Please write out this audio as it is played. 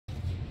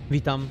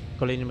Witam w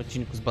kolejnym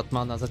odcinku z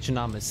Batmana.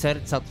 Zaczynamy.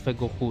 Serca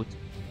Twego chód.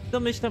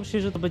 Domyślam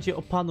się, że to będzie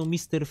o panu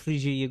Mr.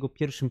 Freezie i jego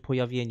pierwszym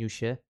pojawieniu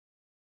się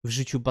w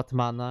życiu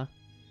Batmana.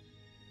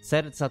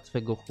 Serca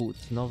Twego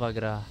chód. Nowa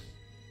gra.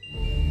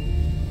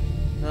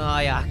 No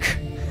a jak?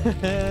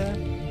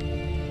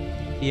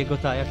 I jego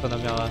ta, jak ona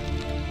miała?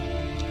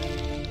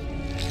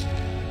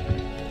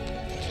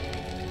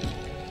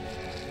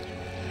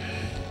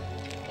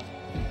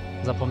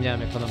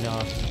 Zapomniałem, jak ona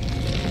miała.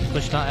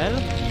 Coś na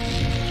L?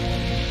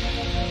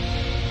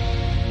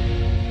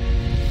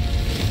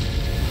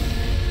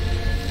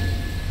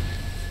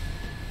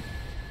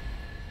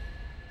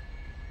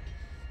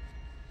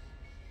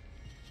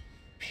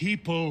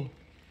 People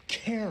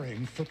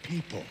caring for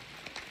people.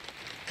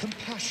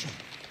 Compassion.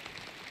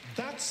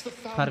 That's the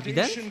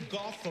foundation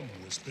Gotham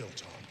was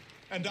built on.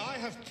 And I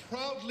have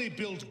proudly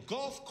built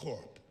Goth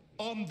Corp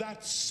on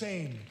that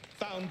same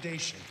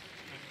foundation.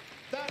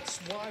 That's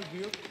why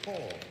we're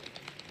called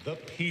the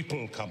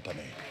People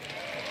Company.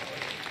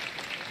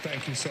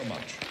 Thank you so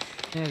much.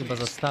 Nie, chyba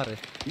za stary.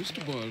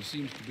 Mr. Boyle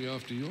seems to be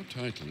after your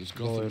title as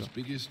Gotham's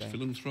biggest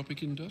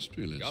philanthropic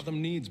industrialist.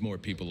 Gotham needs more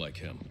people like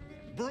him.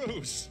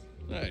 Bruce!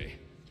 Hey,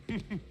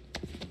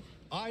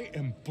 I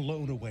am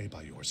blown away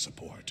by your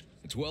support.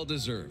 it's well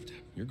deserved.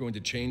 You're going to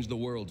change the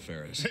world,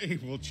 Ferris. Hey,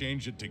 we'll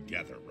change it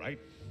together, right?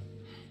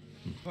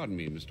 Pardon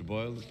me, Mr.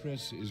 Boyle, the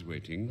press is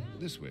waiting.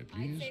 This way,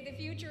 please. I'd say the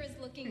future is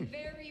looking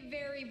very,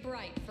 very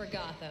bright for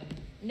Gotham.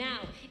 Now,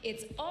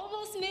 it's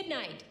almost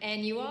midnight,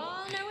 and you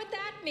all know what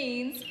that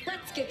means.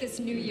 Let's get this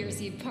New Year's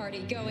Eve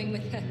party going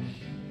with the...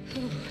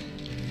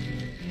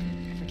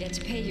 Forget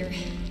to pay your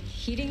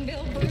heating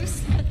bill,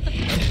 Bruce?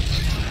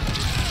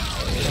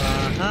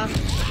 Aha.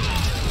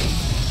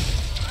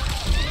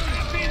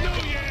 Happy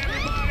New Year,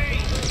 everybody!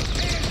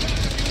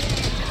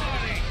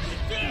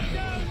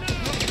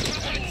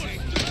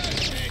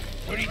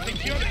 Where do you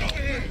think you're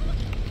going?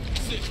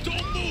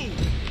 Don't move!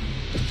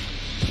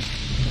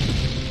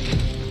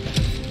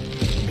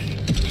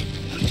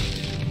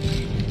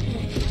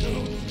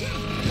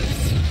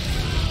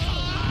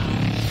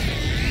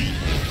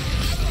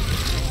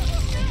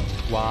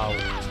 Wow.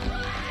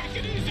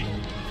 Take it easy.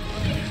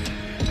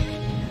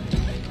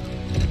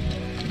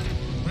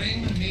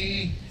 Bring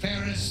me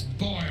Ferris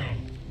Boyle.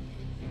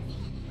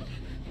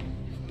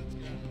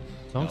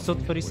 Co on chce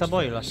od Ferrisa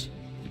Boyla?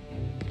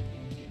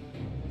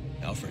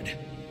 Alfred.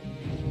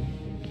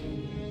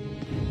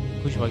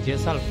 Kuźwa, gdzie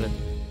jest Alfred?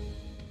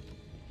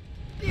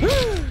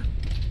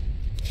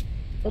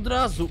 Od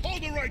razu!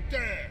 Hold it right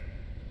there!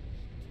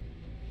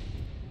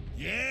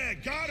 Yeah,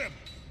 got him!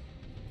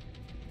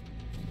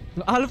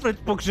 No, Alfred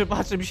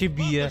pogrzebaczem się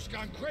bije. Butler's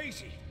gone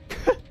crazy.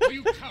 Are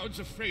you cowards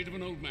afraid of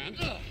an old man?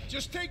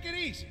 Just take it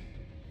easy.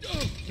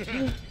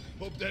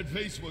 Hope that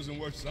vase wasn't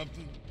worth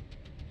something.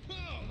 Oh,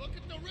 look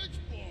at the rich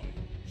boy.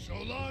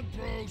 So long,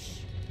 Bruce.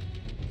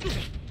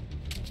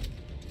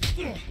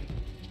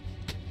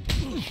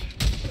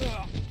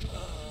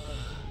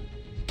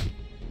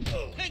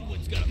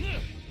 Penguin's got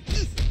him.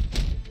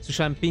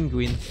 Słyszałem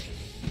pingwin.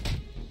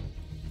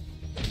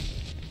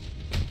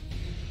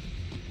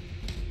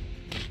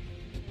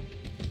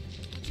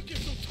 You get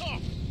so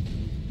tough.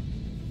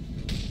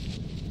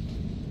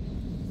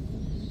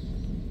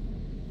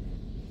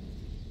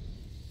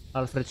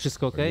 Alfred,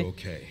 wszystko ok?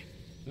 Okay.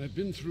 I've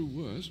been through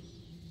worse.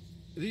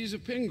 These are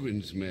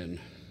Penguin's men.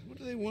 What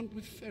do they want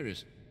with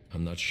Ferris?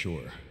 I'm not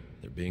sure.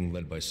 They're being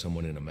led by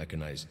someone in a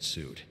mechanized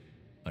suit.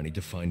 I need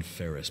to find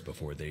Ferris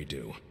before they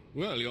do.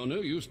 Well, you're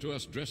no use to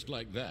us dressed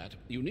like that.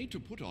 You need to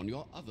put on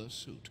your other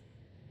suit.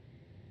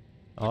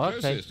 The Okej.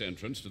 closest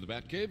entrance to the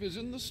Batcave is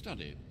in the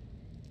study.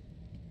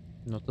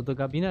 No to do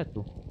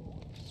gabinetu.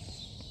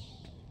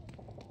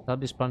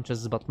 Zabierz planczę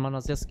z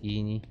Batmana z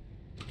jaskini.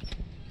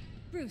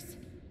 Bruce.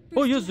 O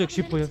do you Jezu, jak have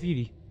się a minute?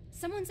 pojawili.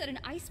 Someone said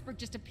an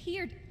iceberg just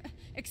appeared,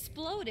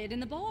 exploded in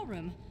the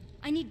ballroom.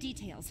 I need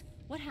details.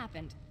 What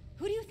happened?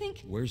 Who do you think?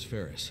 Where's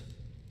Ferris?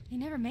 He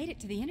never made it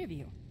to the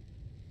interview.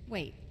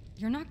 Wait,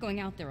 you're not going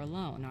out there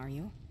alone, are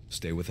you?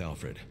 Stay with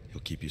Alfred.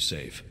 He'll keep you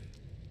safe.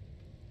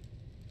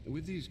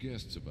 With these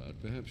guests about,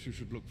 perhaps you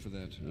should look for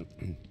that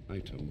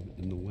item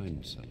in the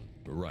wine cellar.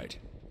 Right.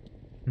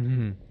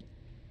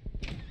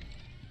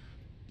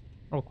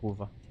 O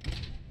kurwa.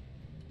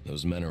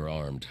 Those men are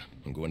armed.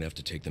 I'm going to have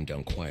to take them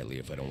down quietly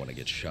if I don't want to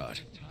get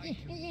shot. Quiet.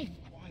 We'll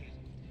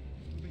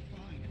be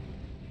fine.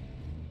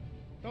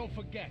 Don't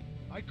forget,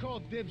 I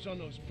called dibs on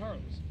those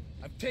pearls.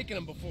 I've taken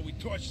them before we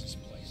torch this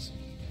place.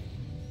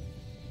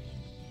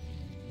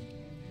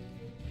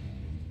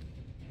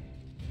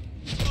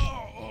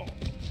 Oh!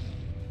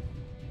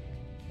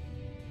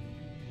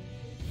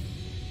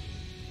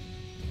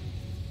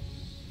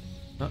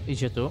 No,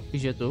 idzie tu,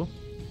 idzie tu.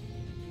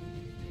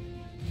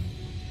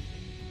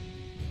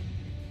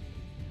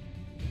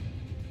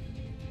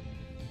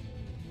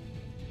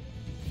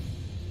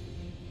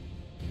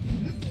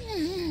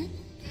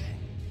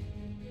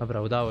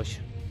 Dobra, udało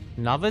się.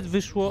 Nawet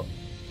wyszło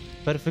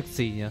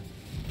perfekcyjnie.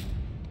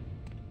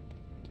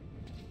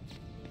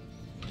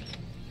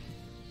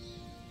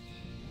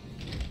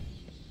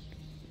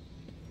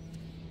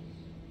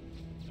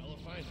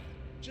 Find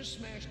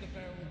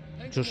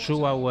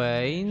Joshua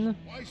Wayne.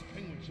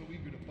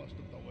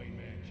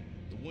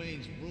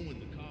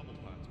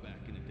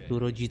 Tu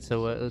rodzice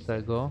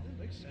tego.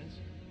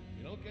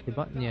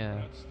 Chyba nie.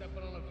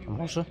 A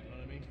może?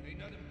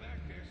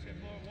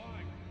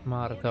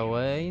 Martha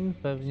Wayne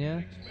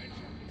pewnie.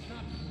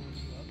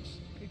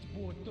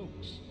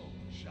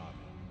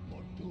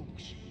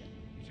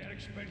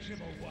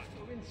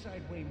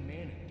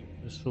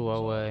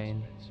 Joshua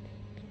Wayne.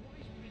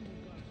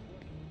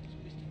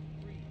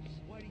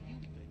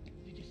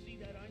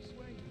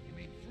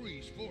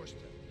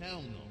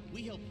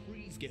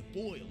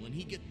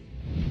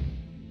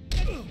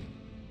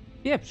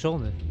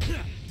 Pieprzony.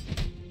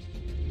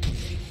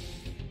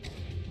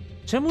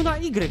 Czemu na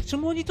Y?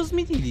 Czemu oni to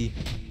zmienili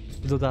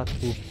w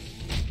dodatku?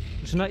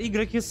 Czy na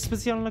Y jest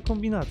specjalna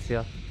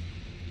kombinacja?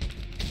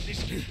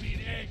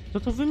 Kto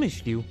to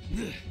wymyślił?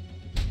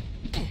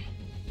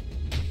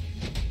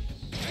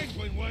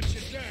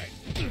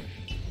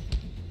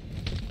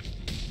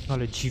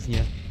 Ale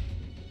dziwnie.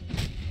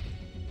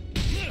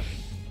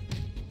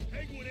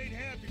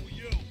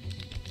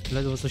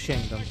 Ledwo co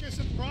sięgam.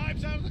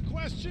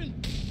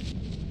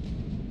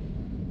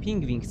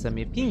 Pingwin chce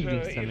mnie,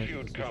 pingwin chce mnie.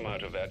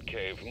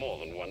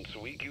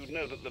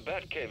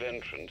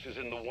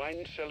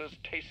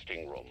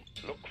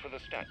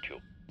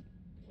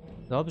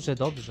 Dobrze,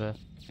 dobrze.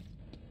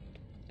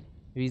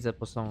 Widzę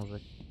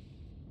posążek.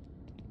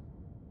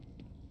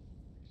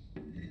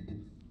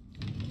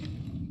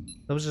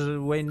 Dobrze, że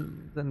Wayne,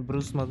 ten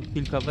Bruce ma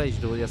kilka wejść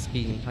do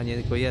jaskini, a nie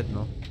tylko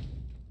jedno.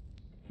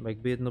 Bo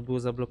jakby jedno było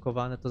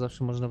zablokowane, to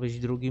zawsze można wejść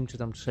drugim, czy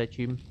tam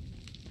trzecim.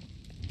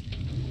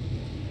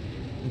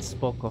 Więc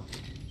spoko.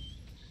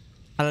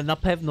 Ale na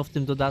pewno w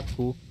tym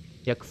dodatku,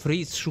 jak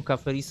Freeze szuka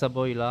Ferrisa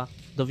Boyla,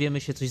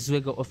 dowiemy się coś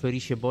złego o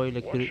Ferrisie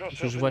Boyle, który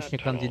już właśnie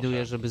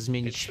kandyduje, żeby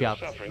zmienić świat,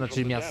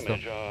 znaczy miasto.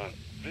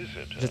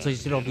 Że coś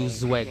zrobił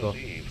złego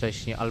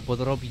wcześniej, albo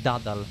robi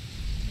nadal.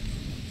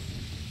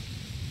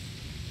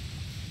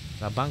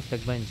 Na bank tak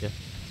będzie.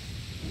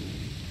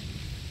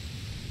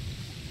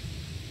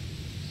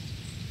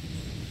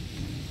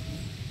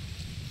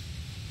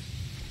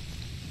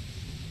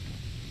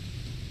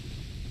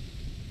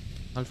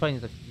 Ale fajnie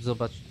tak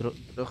zobaczyć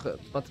trochę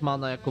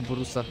Batmana jako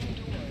Bruce'a.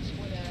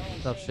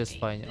 Zawsze jest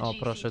fajnie. O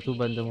proszę, tu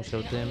będę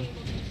musiał tym.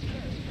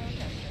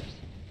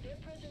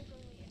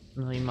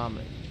 No i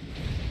mamy.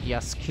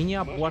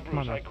 Jaskinia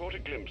Batmana.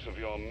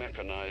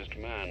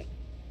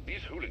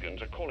 These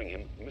hooligans are calling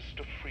him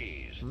Mr.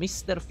 Freeze.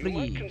 Mr. Freeze. You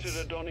might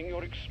consider donning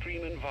your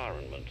extreme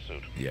environment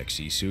suit. The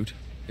XE suit?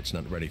 It's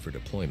not ready for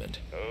deployment.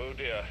 Oh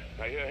dear,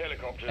 I hear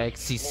helicopters.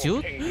 XE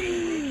suit?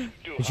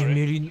 Będziemy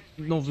mieli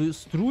nowy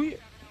strój?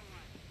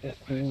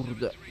 O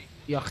kurde,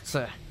 ja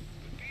chcę.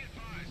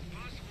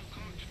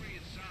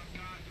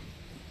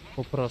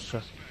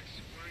 Poproszę.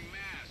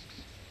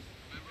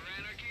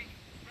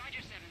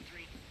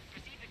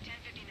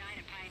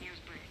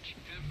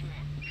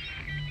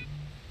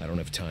 I don't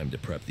have time to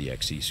prep the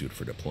XE suit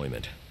for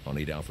deployment. I'll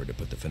need Alfred to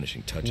put the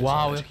finishing touches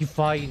Wow, on it. jaki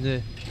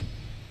fajny.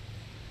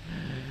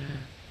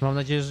 Mam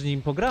nadzieję, że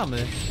nim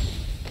pogramy.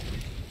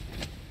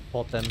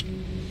 Potem.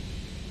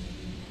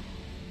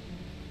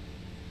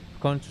 W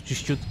końcu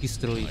czyściutki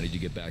strój. I need to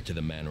get back to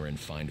the manor and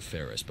find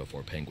Ferris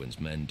before Penguin's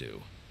men do.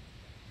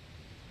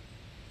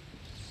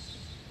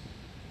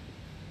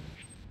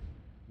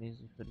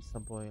 Jezu, Ferrisa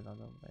Boyla,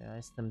 dobra, ja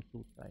jestem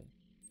tutaj.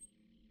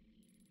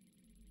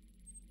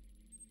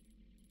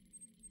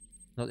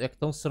 No jak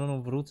tą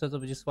stroną wrócę, to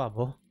będzie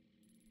słabo.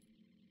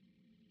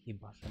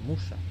 Chyba, że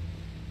muszę.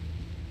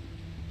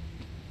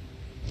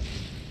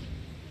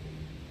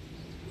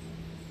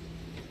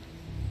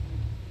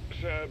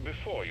 Sir,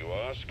 before you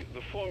ask,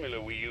 the formula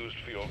we used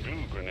for your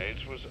glue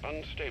grenades was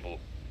unstable.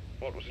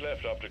 What was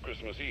left after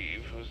Christmas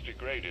Eve was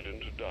degraded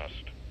into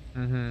dust.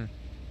 Mhm.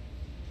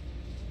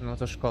 No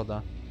to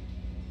szkoda.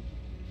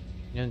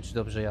 Nie wiem, czy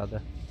dobrze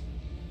jadę.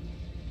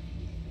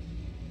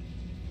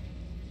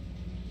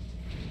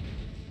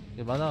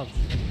 Chyba dobrze.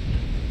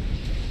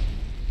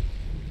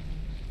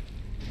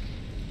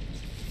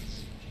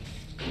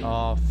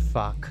 Oh,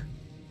 fuck.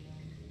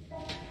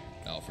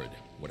 Alfred,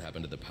 what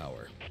happened to the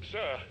power?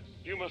 Sir,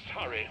 you must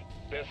hurry.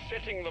 They're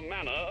setting the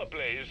manor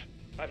ablaze.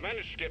 I've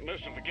managed to get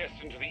most of the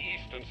guests into the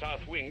east and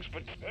south wings,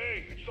 but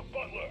hey, it's the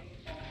butler.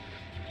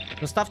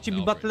 Zostawcie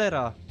mi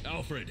butlera.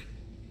 Alfred!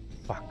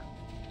 Fuck.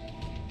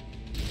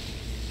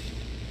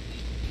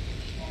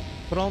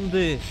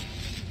 Prądy.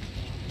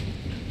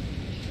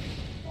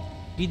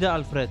 Idę,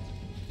 Alfred.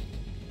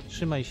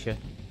 Trzymaj się.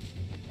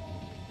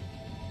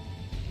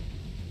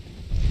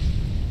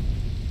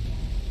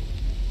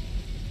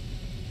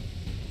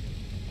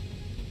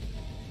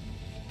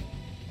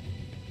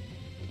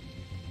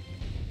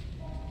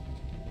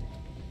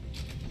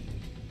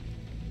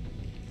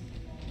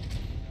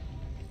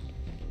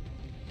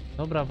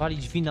 Dobra,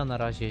 walić wina na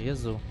razie,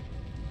 Jezu.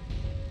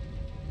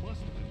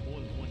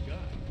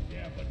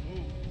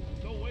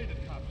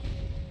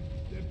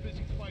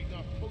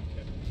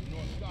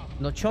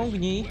 No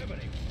ciągnij.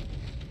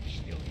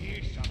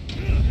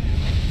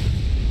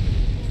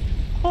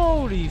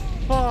 Holy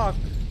fuck.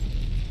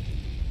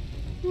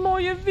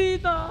 Moje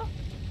wina!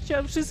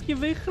 Chciałem wszystkie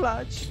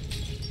wychlać.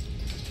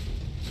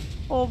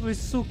 O wy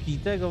suki,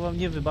 tego wam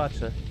nie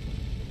wybaczę.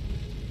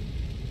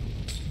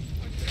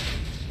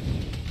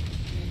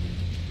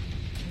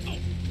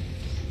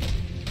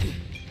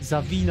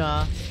 Za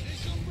wina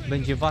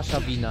będzie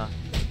wasza wina.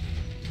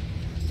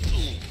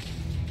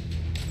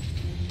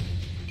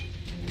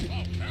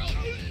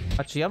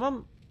 A czy ja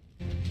mam...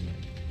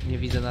 Nie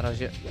widzę na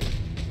razie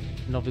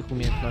nowych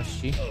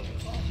umiejętności.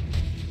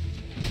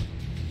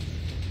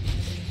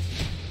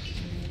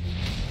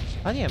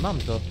 A nie, mam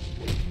to.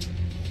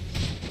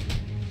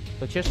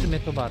 To cieszy mnie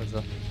to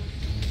bardzo.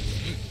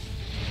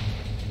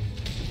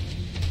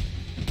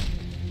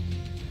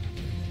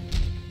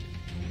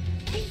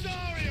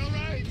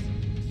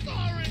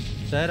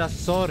 Teraz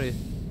sorry.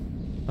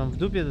 Mam w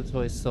dupie te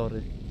twoje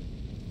sorry.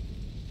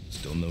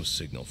 Still no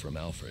signal from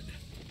Alfred.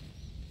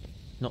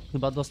 No,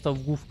 chyba dostał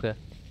w główkę.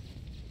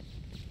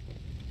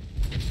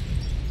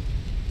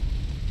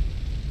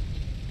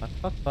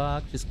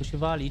 Fuck. Wszystko się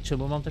wali.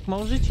 Czemu mam tak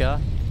mało życia?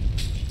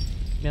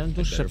 Miałem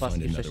dłuższe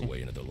paski wcześniej.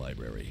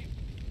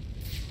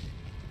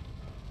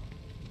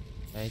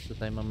 Okej,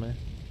 tutaj mamy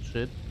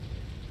szyb.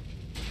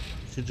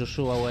 Przy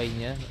Joshua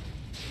Wayne'ie.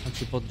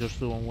 Znaczy pod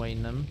Joshua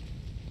Wayne'em.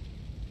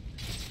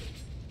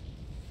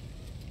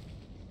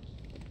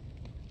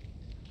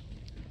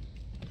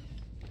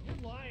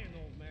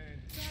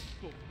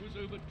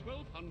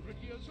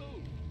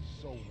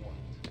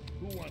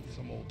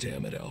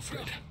 Damn it,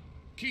 Alfred.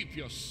 Keep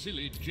your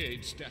silly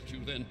jade statue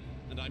then,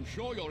 and I'm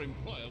sure your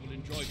employer will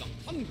enjoy the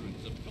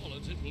hundreds of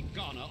dollars it will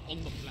garner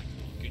on the black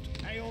market.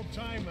 Hey, old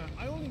timer,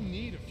 I only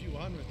need a few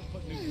hundred to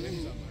put new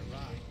rims on my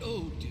ride.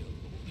 Oh, dear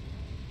Lord.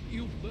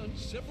 You've burned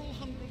several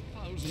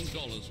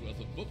 $100,000 worth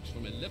of books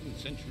from 11th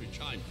century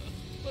China,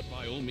 but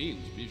by all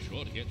means, be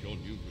sure to get your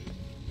new rim.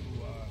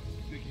 You,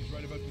 think he's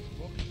right about these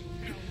books?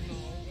 Hell no.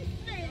 Oh,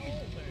 man.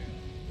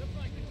 The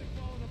blankets are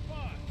falling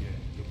apart. Yeah,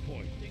 good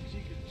point. Thinks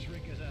he can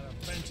trick us out of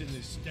fencing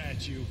this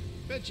statue.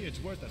 Bet you it's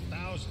worth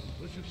 1,000.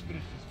 Let's just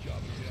finish this job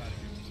and get out of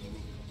here before the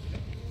movie comes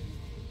down.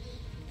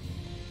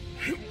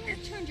 You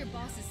turned your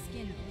boss's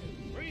skin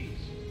blue.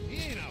 Freeze. He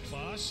ain't our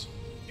boss.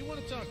 You want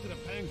to talk to the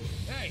penguin?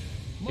 Hey,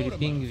 Czyli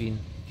pingwin.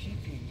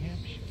 Keep your yap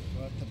shut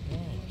about the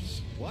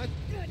boss. What?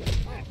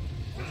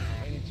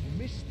 And it's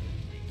Mr.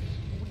 Freeze.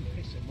 I wouldn't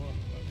piss him off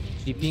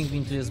about Czyli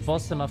pingwin tu jest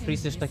bossem, a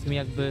Freeze jest takim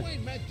jakby... You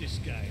ain't met this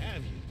guy,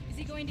 have you? Is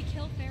he going to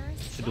kill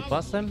Ferris?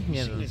 przydupasem?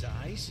 Nie wiem.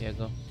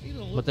 Jego.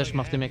 Bo też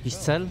ma w tym jakiś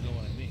cel?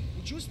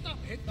 Would you stop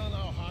hitting on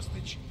our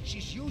hostage?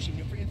 She's using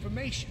you for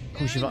information.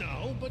 Kuźwa. I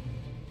know, but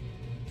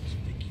it's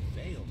Vicky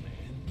Vale,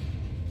 man.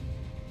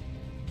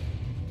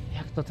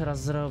 Jak to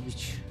teraz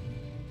zrobić?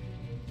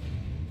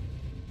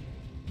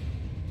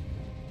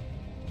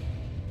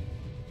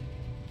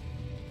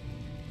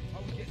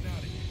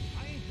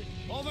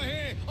 Over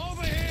here!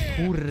 Over here!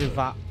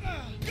 Kurwa.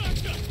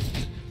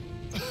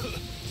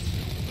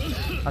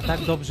 A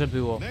tak dobrze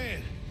było. Man,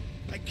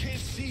 I can't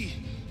see.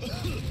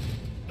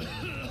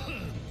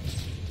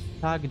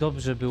 Tak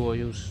dobrze było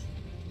już.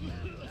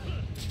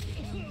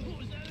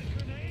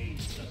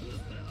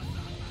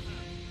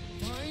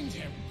 Find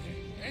him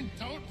and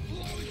don't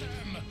lose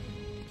him.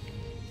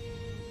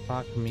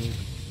 Fuck me.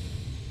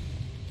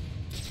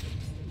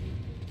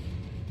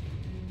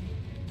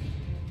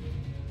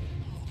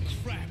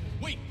 Crap!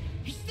 Wait,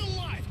 he's still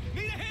alive.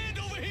 Need a hand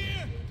over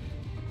here.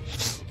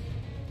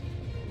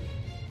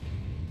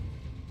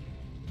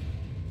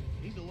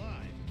 He's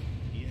alive.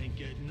 He ain't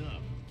getting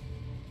up.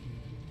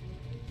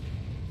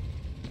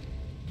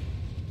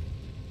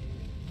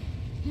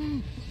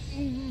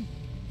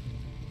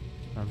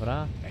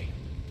 Dobra. Hey,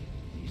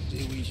 you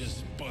see we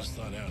just bust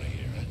on out of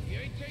here, huh? You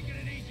ain't taking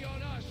it easy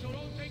on us, so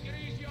don't take it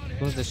easy on him.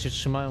 Kurde, się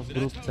trzymają w That's how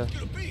grupce. it's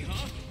gonna be,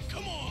 huh?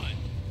 Come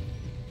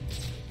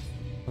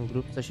on. W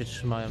grupce się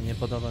trzymają, nie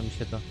podoba mi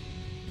się to.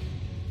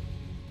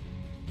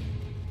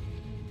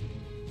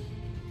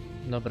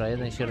 Dobra,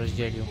 jeden się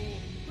rozdzielił.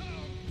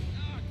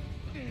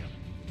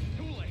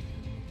 Too late.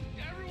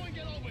 Everyone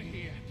get over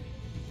here.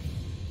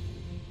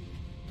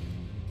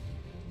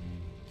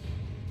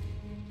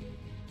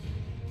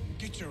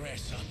 Get your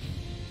ass up.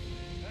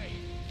 Hey.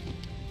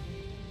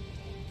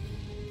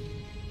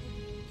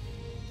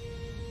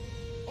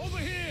 Over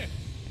here.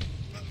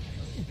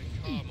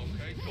 Calm,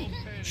 okay? Don't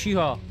panic.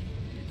 Cicho!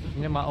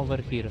 Nie ma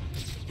over here.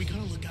 We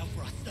gotta look out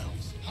for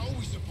ourselves. How are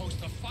we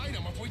supposed to fight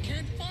them if we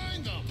can't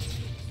find them?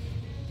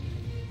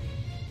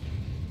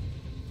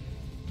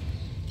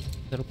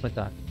 Zróbmy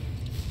tak.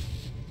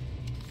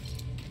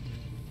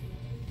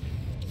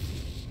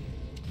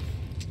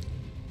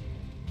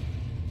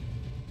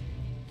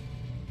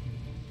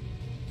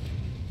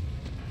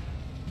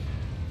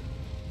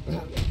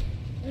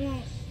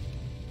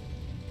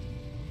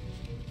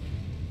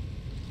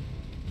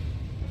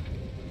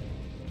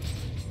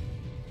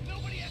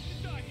 Nobody has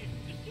to die here.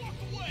 Just walk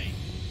away.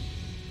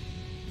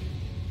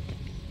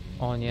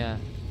 O nie.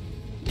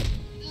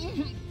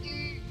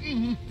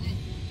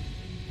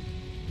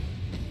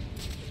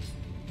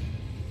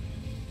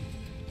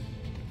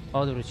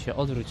 Odwróć się,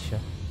 odwróć się.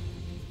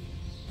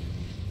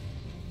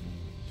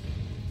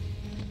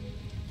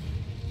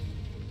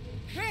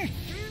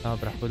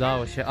 Dobra,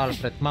 udało się.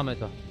 Alfred, mamy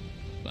to.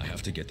 I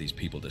have to get these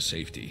people to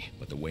safety,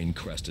 but the Wayne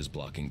crest is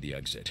blocking the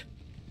exit.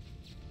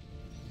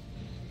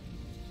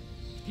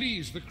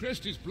 Please, the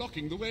crest is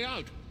blocking the way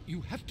out.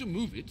 You have to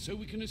move it so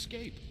we can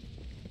escape.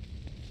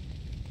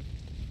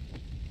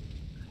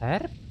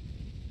 Herb?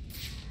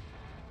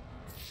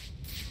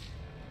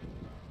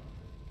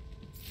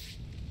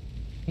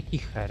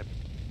 Jaki herb?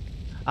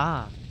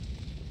 A!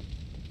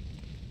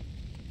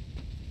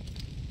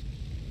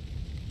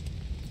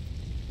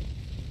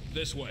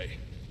 This way.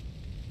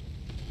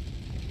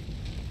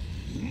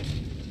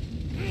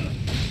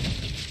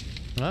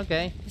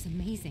 Okay. It was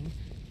amazing.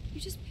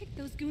 You just picked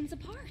those goons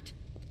apart.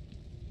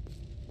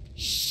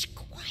 Shh,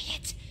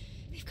 quiet.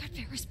 They've got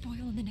Ferris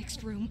Boyle in the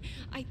next room.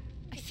 I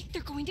think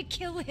they're going to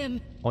kill him.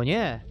 O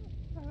nie!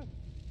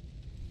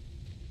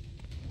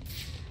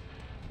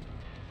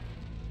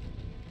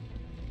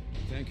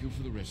 Thank you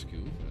for the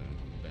rescue,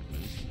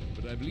 Batman.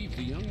 But I believe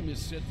the young miss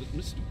said that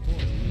Mr. Boyle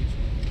needs...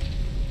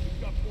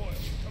 We've got Boyle.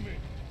 Come in.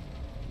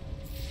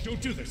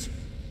 Don't do this.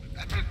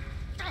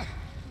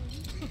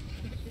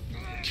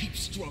 Keep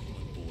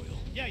struggling, Boyle.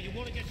 Yeah, you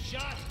want to get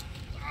shot?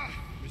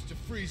 Mr.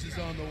 Freeze is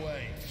on the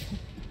way.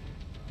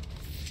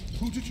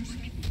 Who did you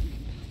say?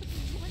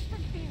 What's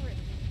from Ferris?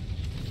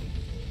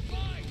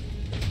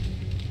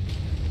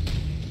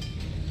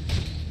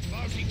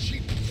 Lousy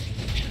cheap.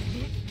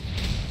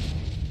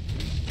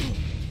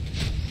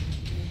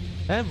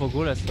 W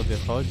ogóle sobie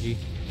chodzi.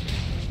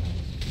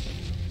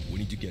 We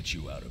need to get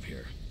you out of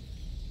here.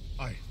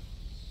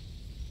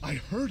 I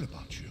heard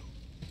about you.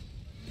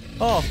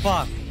 O,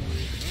 fuck!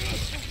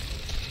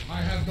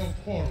 I have no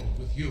quarrel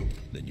with you.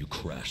 Then you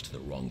crashed the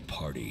wrong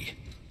party.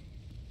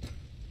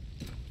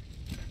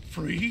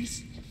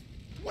 Freeze?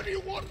 What do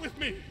you want with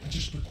me? I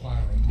just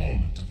require a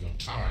moment of your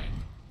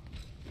time.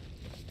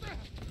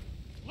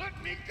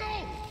 Let me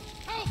go!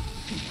 Help!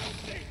 Help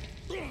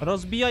me!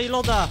 Rozbijaj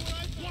loda!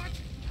 What?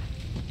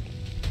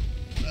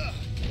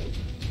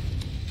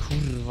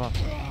 Kurwa.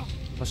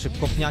 Wasze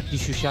kopniaki,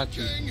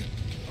 siusiaki.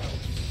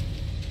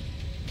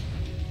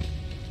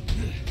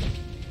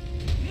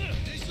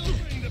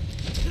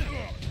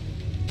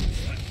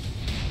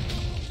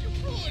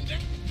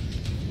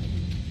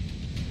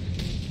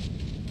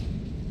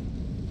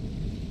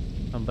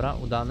 Dobra,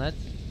 udane.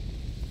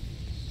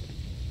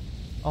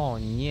 O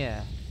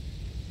nie.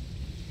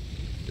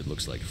 It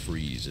looks like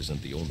Freeze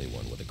isn't the only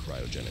one with a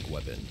cryogenic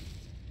weapon.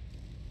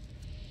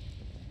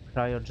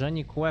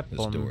 Cryogenic This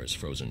weapon. door is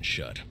frozen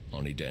shut.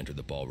 I'll need to enter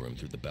the ballroom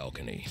through the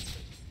balcony.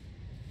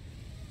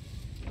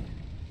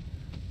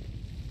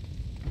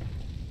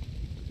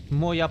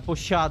 Moja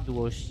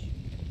posiadłość.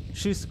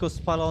 Wszystko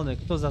spalone.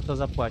 Kto za to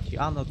zapłaci?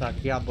 A no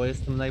tak, ja, bo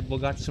jestem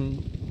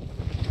najbogatszym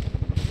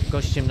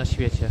gościem na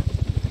świecie.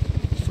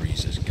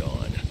 Freeze is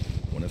gone.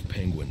 One of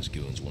Penguin's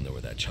goons will know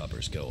where that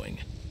chopper's going.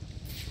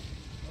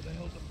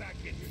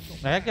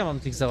 A jak ja mam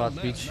tych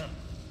załatwić?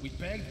 We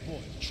bagged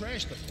Boyle,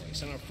 trashed the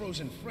place, and our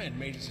frozen friend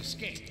made his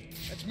escape.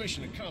 That's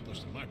mission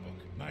accomplished in my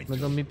book.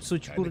 Będą mi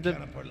psuć, kurde.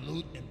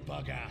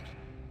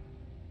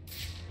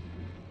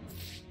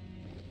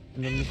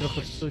 Będą mi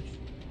trochę psuć.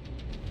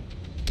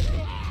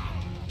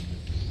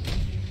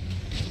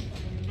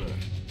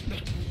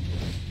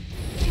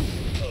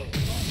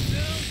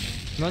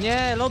 No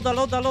nie, loda,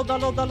 loda, loda,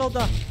 loda,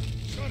 loda.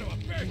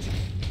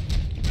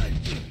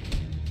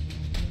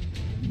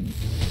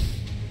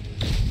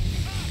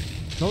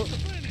 No.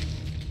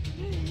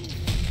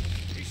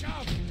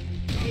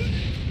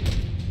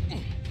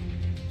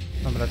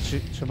 Dobra,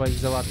 trzeba ich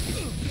załatwić.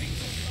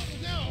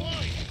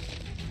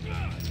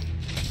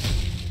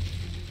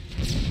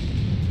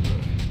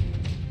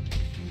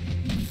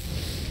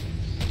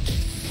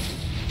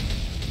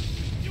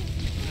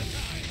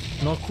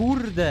 No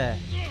kurde.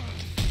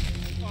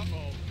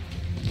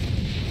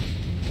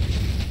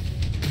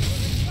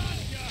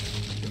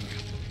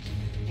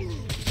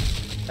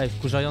 Ej,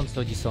 wkurzające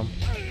oni są.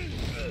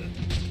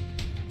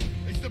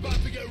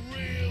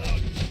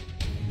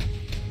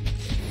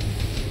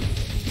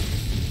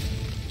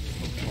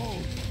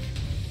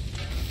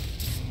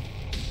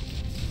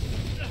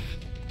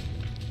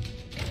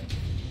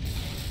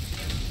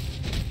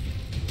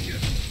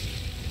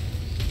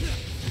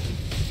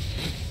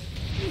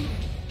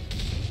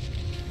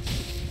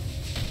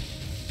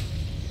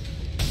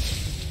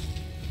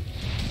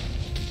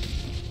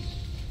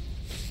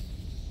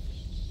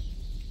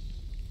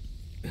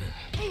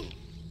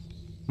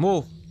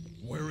 Move.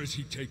 Where is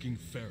he taking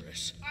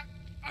Ferris?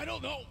 I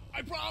don't know.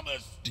 I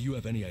promise. Do you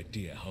have any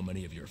idea how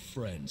many of your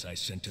friends I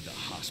sent to the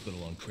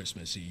hospital on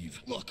Christmas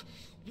Eve? Look,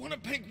 one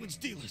of Penguin's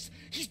dealers.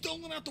 He's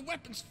doling out the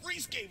weapons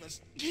Freeze gave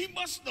us. He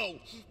must know.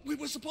 We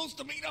were supposed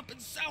to meet up in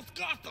South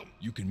Gotham.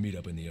 You can meet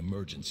up in the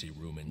emergency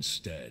room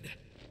instead.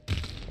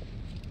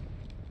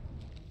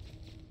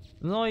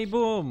 No i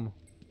boom.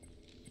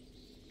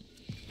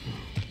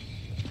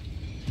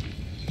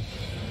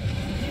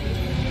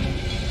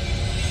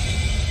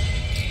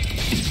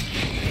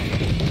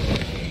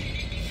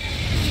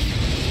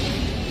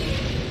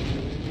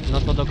 No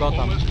to do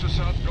Gotham. Almost to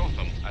South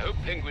Gotham. I hope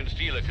Penguin's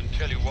dealer can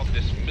tell you what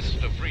this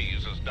Mr.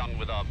 Freeze has done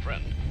with our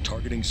friend.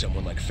 Targeting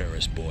someone like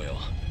Ferris Boyle.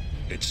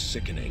 It's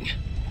sickening.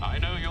 I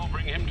know you'll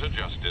bring him to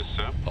justice,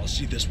 sir. I'll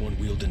see this one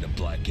wheeled into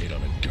Blackgate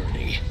on a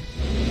gurney.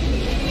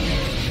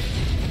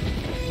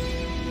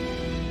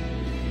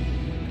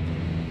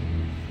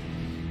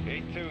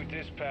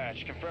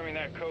 Dispatch, confirming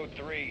that code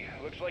 3.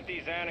 Looks like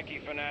these anarchy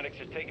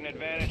fanatics are taking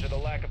advantage of the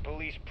lack of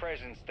police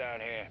presence down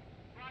here.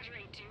 Roger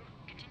 8-2.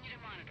 Continue to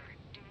monitor.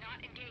 Do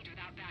not engage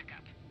without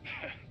backup.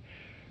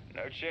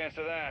 No chance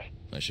of that.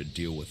 I should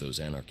deal with those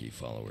anarchy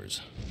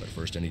followers. But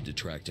first I need to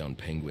track down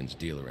Penguin's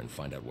dealer and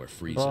find out where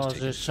Freeze is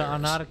taking jeszcze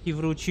anarki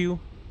wrócił.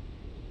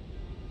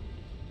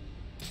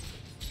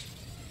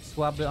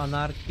 Słaby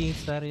anarki,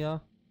 serio?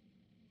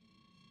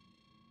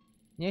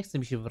 Nie chce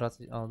mi się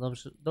wracać. O,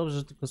 dobrze,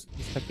 dobrze, tylko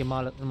jest takie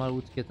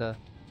malutkie te.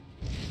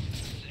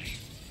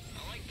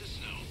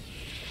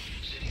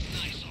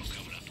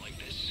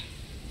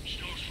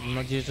 Mam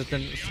nadzieję, że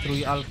ten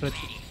strój Alfred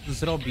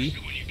zrobi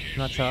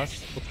na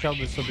czas, bo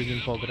chciałbym sobie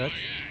nim pograć.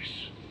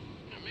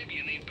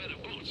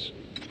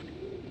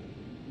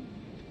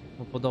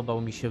 Bo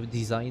podobał mi się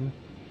design.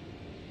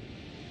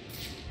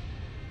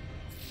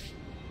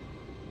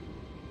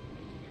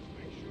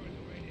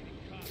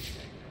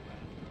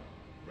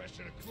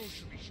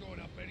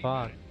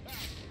 Fuck.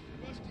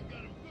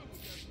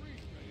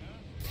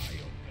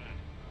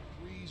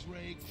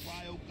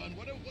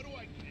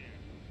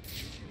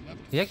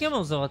 Jak ja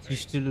mam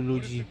załatwić tylu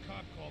ludzi,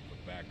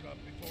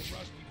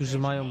 którzy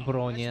mają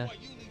bronię?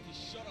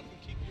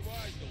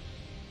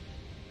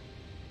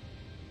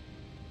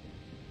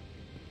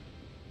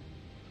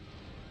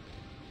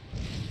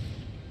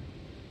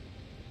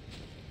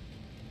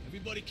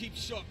 Everybody keep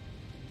sharp.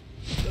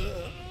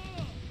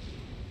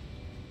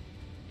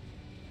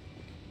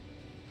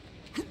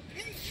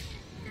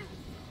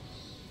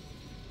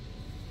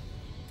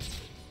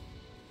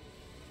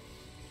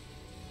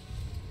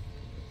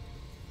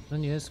 To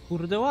nie jest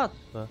kurde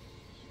łatwe.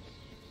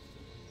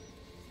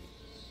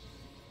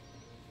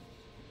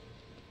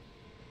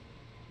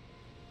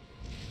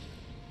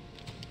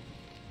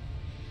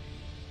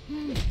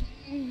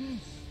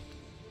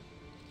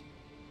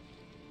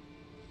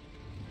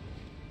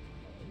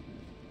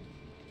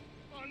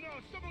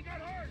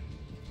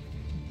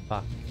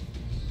 Fuck.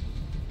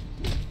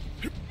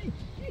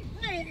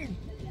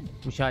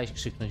 Musiałeś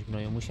krzyknąć,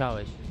 gnoju,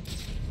 musiałeś.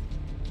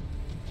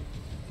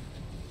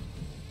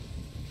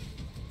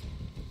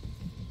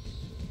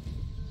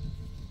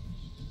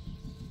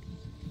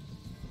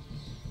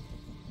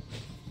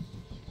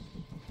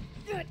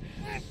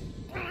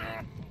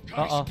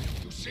 Uh-oh.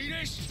 You see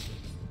this?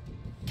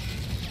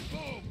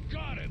 Boom,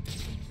 got him.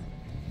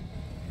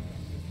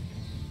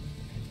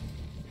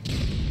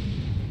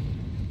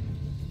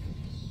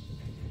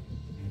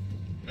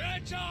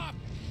 Hands up!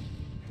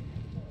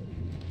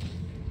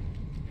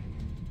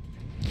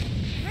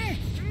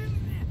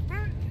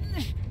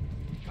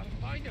 Gotta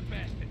find the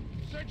bastard.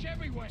 Search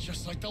everywhere.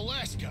 Just like the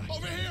last guy.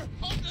 Over here.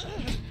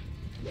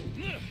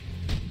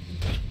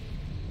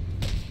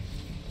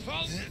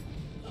 Follow.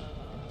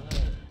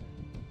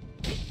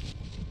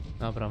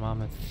 Dobra,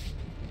 mamy.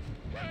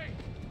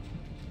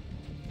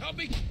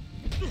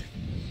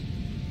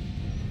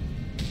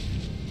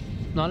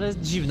 No ale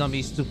dziwna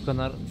miejscówka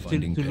na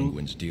tylu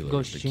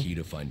gości.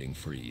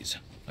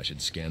 I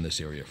should scan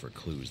this area for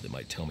clues that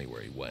might tell me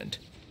where he went.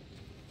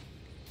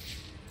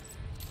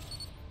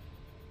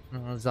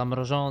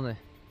 Zamrożony.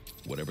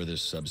 Whatever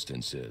this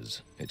substance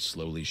is, it's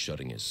slowly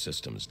shutting his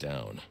systems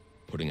down,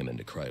 putting him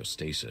into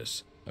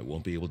cryostasis. I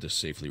won't be able to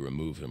safely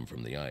remove him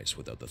from the ice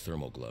without the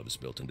thermal gloves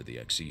built into the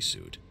XE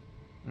suit.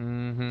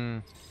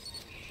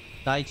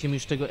 Dajcie mi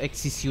już tego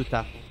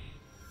exisuita.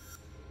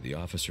 The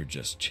officer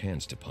just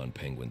chanced upon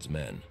Penguin's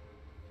men.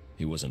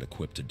 He wasn't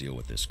equipped to deal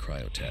with this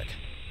cryotech,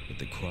 but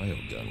the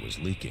cryogun was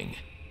leaking.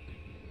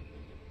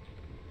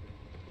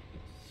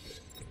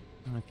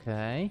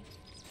 Okej. If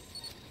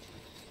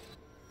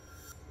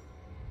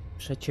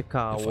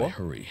Przeciekało. I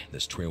hurry,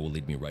 this trail will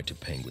lead me right to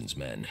Penguin's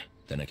men.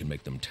 Then I can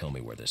make them tell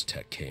me where this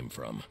tech came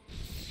from.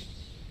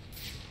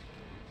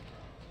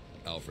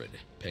 Alfred,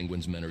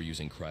 Penguin's men are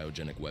using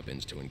cryogenic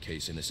weapons to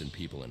encase innocent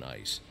people in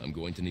ice. I'm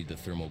going to need the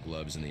thermal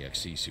gloves and the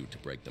XE suit to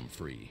break them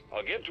free.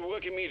 I'll get to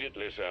work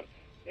immediately, sir.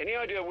 Any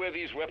idea where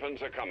these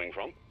weapons are coming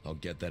from?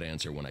 I'll get that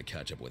answer when I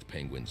catch up with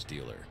Penguin's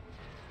dealer.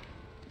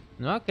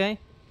 No okej.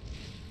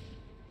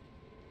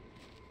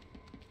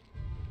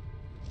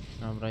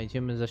 Dobra,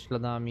 idziemy za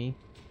śladami.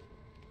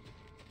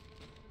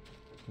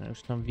 Ja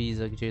już tam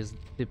widzę, gdzie jest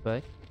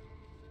typek.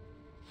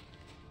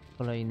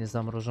 Kolejny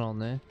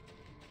zamrożony.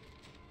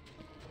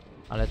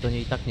 Ale to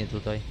nie i tak nie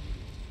tutaj.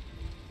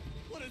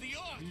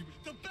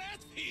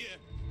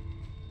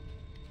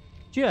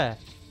 Gdzie?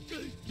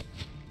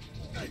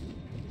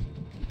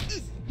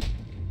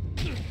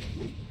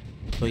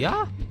 To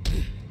ja?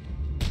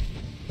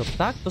 To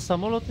ptak? To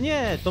samolot?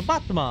 Nie, to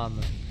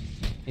Batman!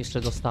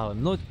 Jeszcze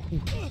dostałem. No kur...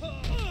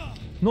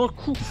 No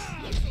kur...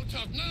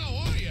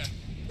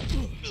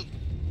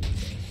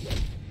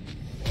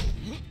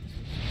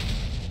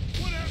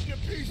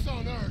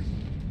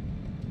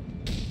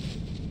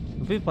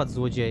 wypad,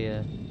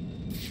 złodzieje.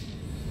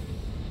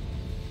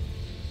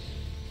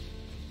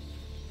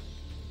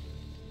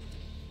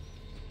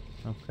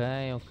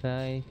 Okej,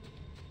 okej.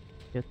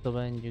 Gdzie to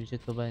będzie, gdzie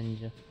to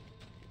będzie?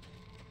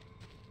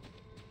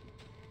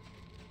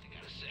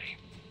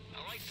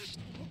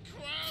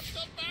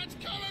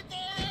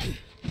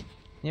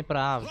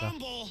 Nieprawda.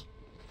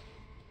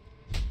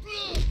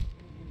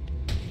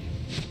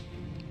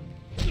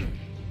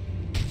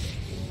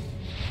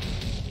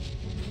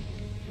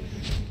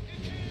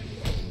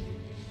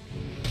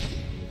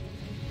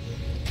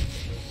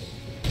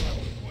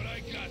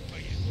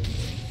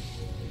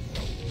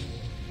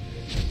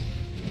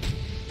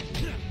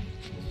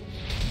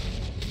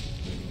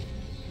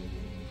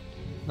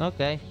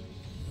 Okej.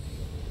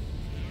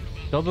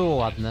 To było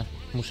ładne,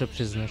 muszę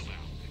przyznać.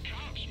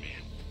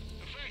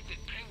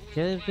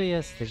 Gdzie ty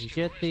jesteś?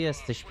 Gdzie ty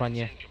jesteś,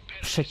 panie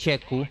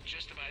przecieku?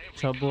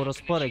 Trzeba było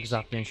rozporek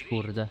zapiąć,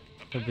 kurde,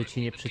 żeby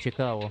ci nie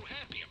przeciekało.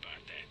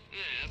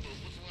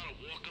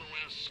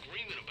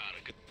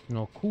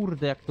 No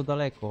kurde, jak to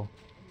daleko.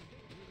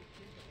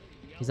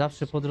 I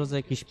zawsze po drodze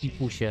jakieś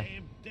pipusie.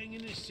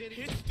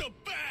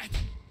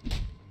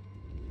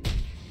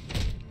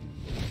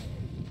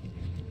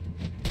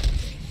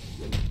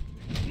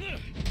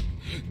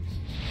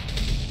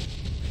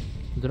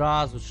 Od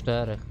razu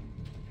 4.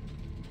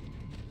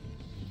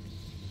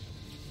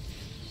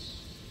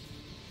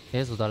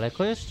 Jezu,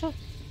 daleko jeszcze?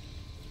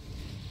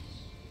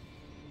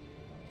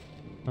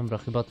 Dobra,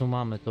 chyba tu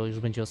mamy, to już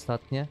będzie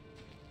ostatnie.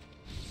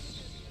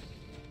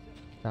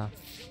 Tak.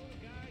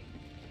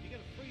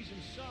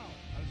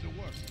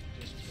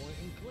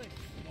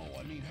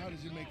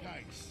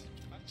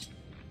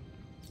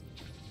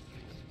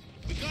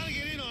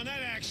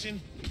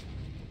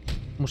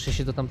 Muszę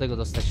się do tamtego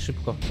dostać,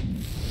 szybko.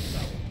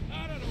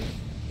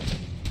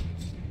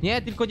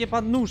 Nie, tylko nie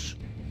pan nóż!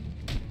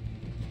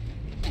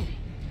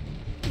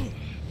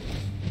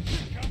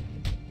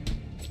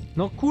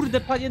 No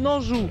kurde, panie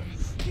nożu!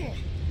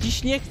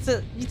 Dziś nie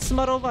chcę nic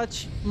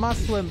smarować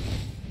masłem.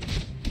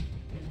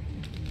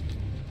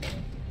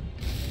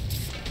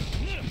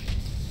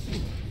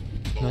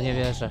 No nie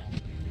wierzę.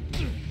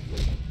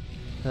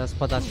 Teraz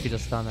padaczki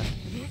dostanę.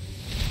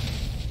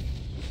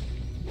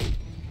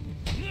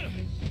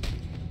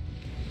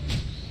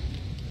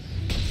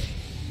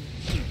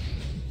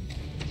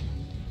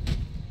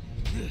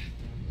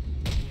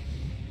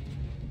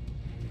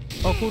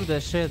 O kurde,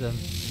 jeszcze jeden.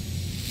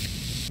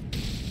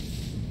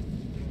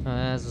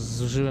 O Jezus,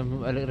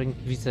 zużyłem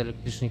rękawicy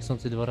elektrycznej,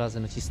 chcący 2 razy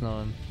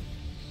nacisnąłem.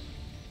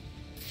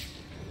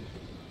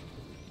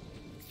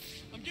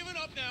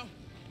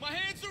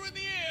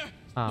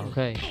 A,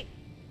 okej.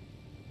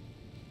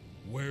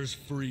 Where's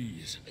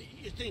Freeze?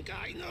 You think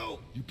I know?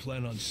 You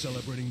plan on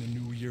celebrating the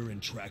New Year in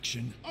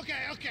traction?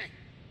 Okay.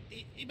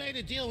 He made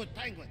a deal with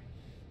Penguin.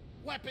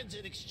 Weapons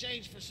in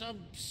exchange for some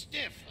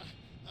stiff.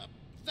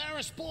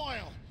 Ferris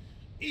Boyle.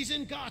 He's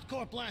in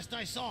Gothcorp last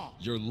I saw.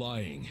 You're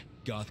lying.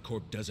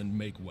 Gothcorp doesn't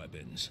make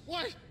weapons.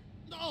 What?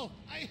 No,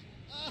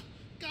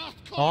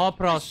 Gothcorp. O,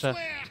 proszę. I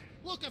swear.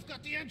 Look, I've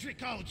got the entry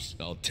codes.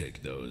 I'll take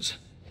those.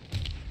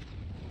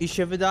 I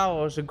się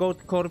wydało, że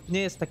Gothcorp nie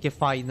jest takie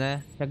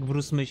fajne, jak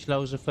Bruce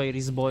myślał, że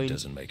Ferris Boyle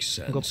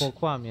go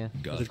pokłamie,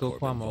 że go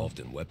kłamał.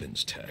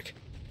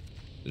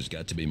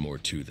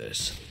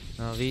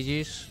 No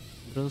widzisz,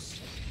 Bruce?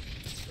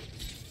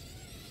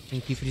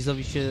 Dzięki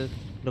Freeze'owi się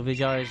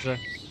dowiedziałeś, że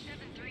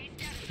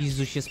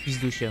Pizduś jest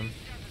Pizdusiem.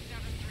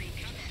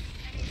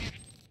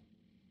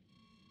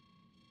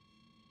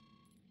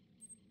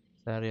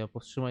 Serio,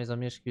 powstrzymaj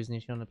zamieszki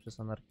zniesione przez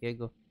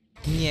Anarchiego.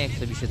 Nie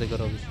chce mi się tego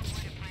robić.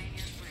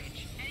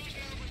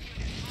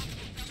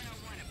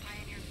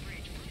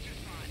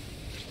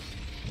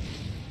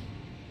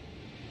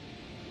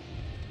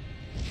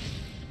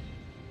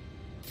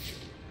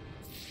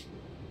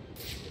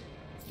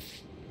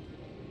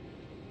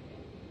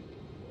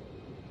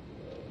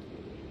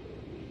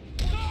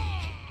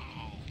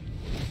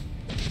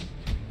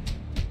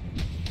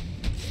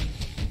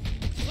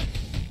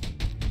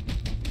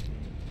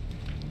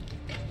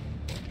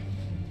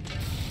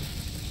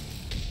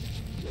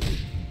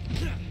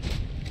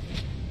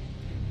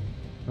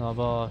 No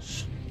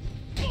boż.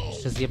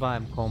 Jeszcze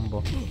zjebałem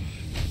combo.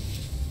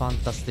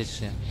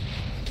 Fantastycznie.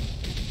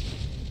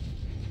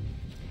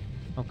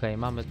 Okej,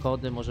 mamy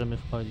kody, możemy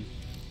wchodzić.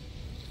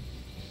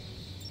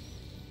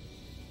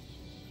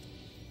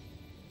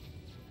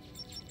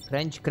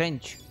 Kręć,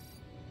 kręć.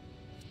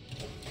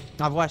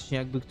 A właśnie,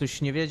 jakby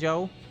ktoś nie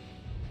wiedział.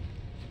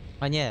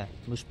 A nie,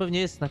 już pewnie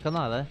jest na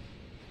kanale.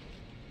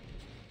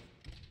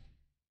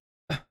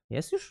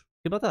 Jest już?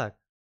 Chyba tak.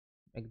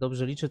 Jak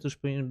dobrze liczę, to już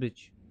powinien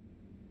być.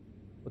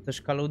 Bo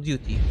też Call of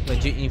Duty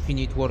będzie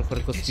Infinite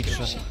Warfare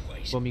kosmiczne,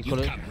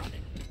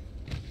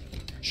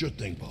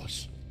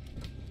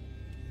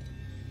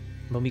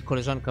 bo mi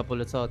koleżanka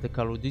polecała te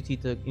Call of Duty,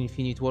 te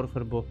Infinite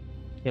Warfare, bo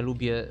ja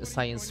lubię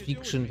science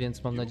fiction,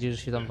 więc mam nadzieję,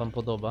 że się tam wam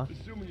podoba.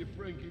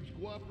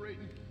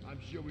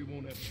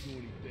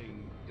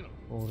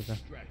 Kurde,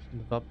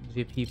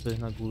 dwie pipy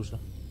na górze.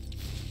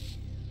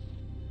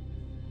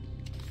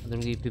 A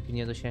drugiej pipy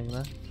nie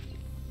dosięgnę.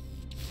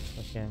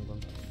 Zasięgłem.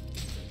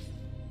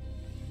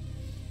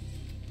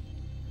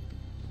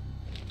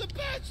 The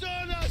bat's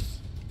on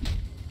us!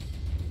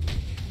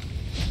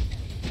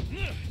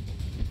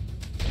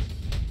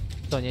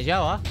 To nie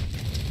działa?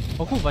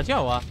 O kurwa,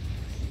 działa!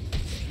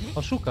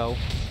 Oszukał.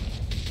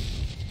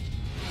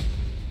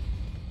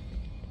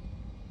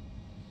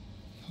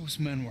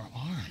 Those men were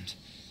armed.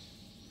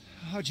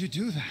 How'd you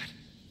do that?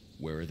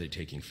 Where are they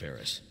taking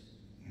Ferris?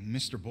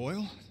 Mr.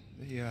 Boyle?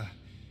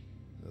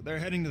 They're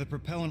heading to the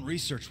propellant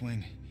research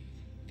wing.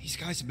 These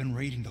guys have been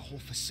raiding the whole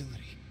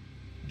facility.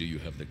 Do you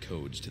have the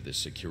codes to this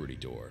security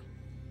door?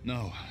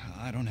 No,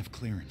 I don't have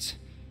clearance.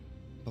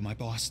 But my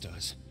boss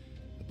does.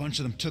 A bunch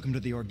of them took him to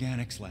the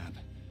organics lab,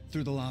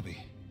 through the lobby.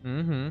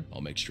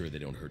 I'll make sure they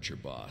don't hurt your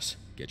boss.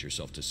 Get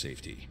yourself to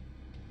safety.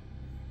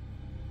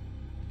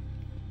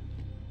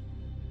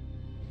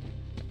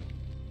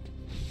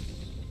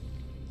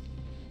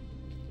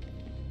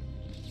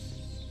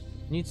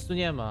 Nic tu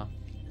nie ma.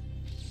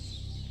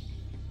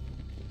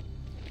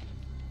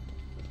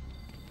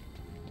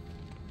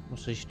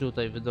 Muszę iść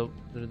tutaj,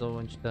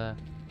 wydobyć te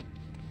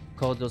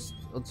kody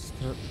od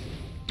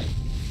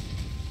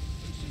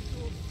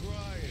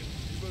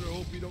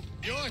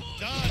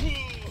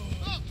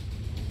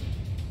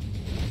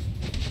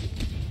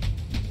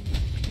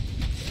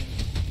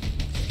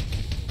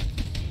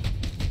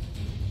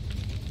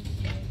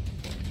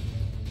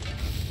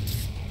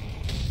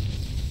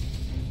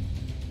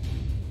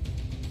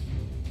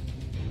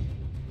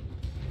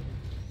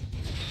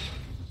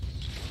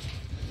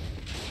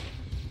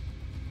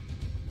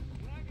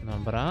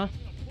Dobra.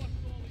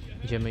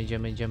 Idziemy.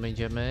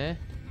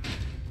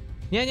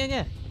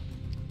 Nie.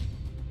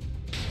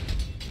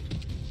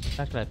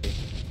 Tak lepiej.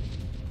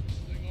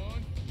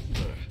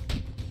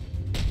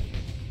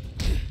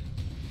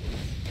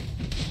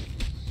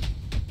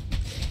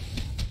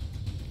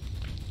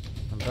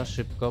 Dobra,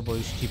 szybko, bo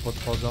już ci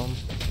podchodzą.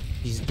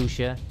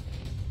 Pizdusie.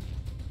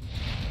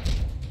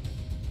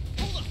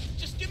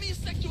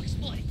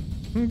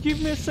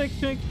 Give me a sec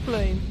to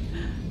explain.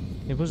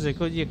 Nie Boże,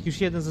 jak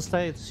już jeden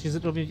zostaje, to się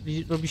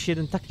robi się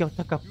jeden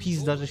taka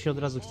pizda, że się od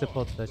razu chce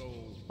poddać.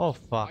 O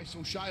fuck.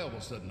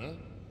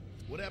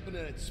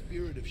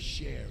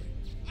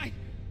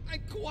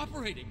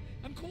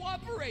 I'm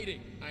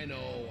cooperating. I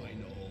know,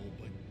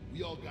 but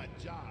we all got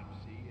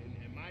jobs, see?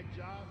 And my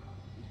job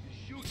is to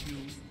shoot you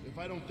if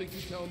I don't think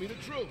you tell me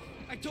the truth.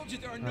 I told you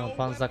there are no pan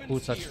weapons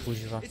zakłócać, here.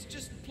 kuźwa. It's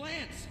just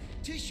plants,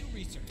 tissue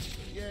research.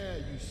 Yeah,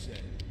 you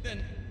said.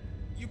 Then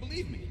you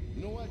believe me?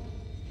 You know what?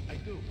 I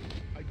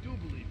do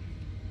believe you.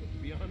 But to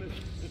be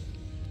honest,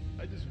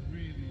 I just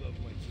really love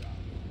my job.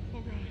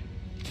 Oh God.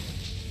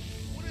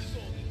 What is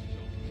all this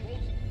junk?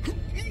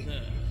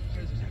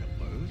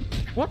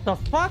 What the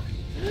fuck?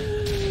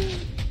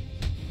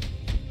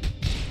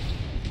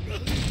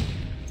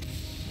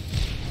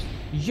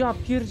 Ja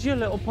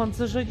pierdzielę,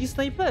 opancerzeni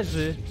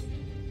snajperzy.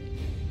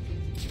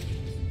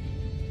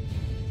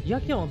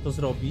 Jak ja mam to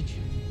zrobić?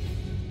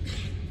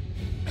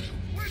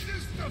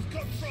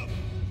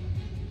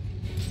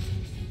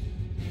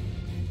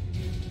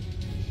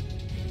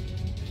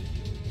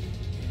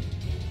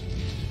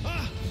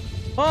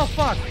 O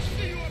fuck!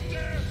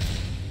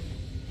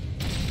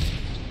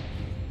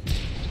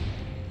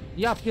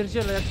 Ja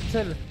pierdzielę, jaki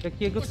cel,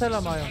 jakiego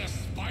cela mają.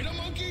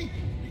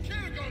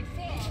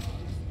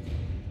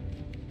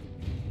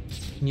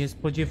 Nie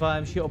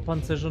spodziewałem się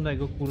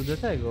opancerzonego, kurde,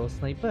 tego,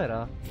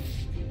 snajpera.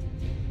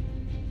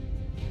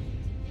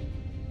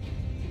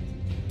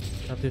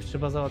 Najpierw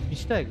trzeba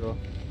załatwić tego.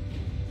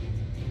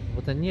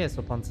 Bo ten nie jest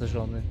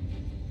opancerzony.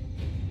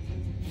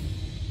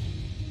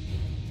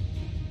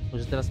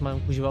 Może teraz mają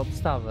kuźwa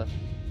obstawę.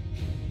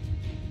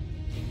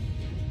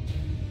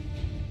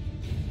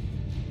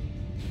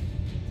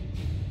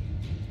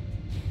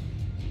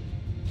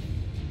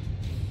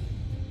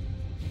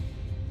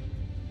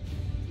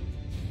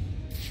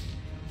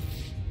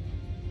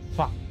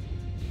 Fuck.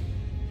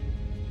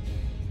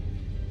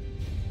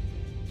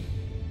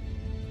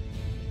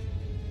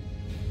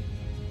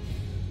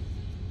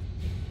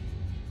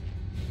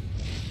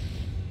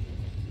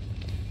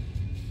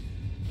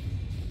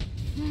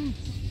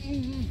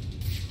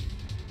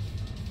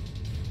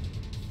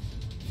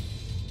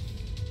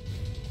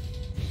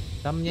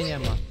 Tam mnie nie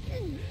ma.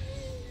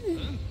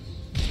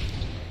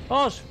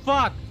 Oż,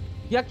 fuck!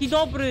 Jaki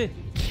dobry!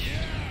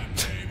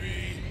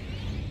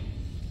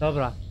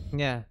 Dobra,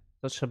 nie.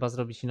 To trzeba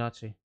zrobić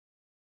inaczej.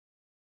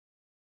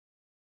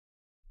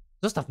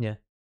 Zostaw mnie.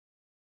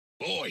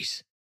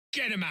 Boys,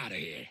 get him out of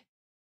here.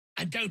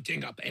 And don't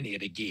ding up any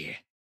of the gear.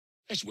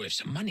 That's worth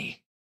some money.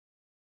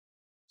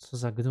 Co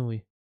za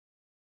gnój.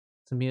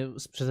 Chce mnie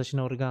sprzedać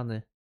na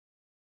organy.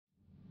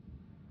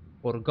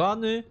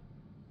 Organy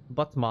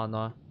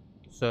Batmana.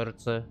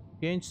 Serce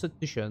 500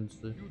 000.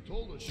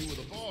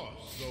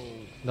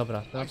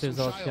 Dobra, to najpierw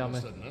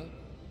załatwiamy.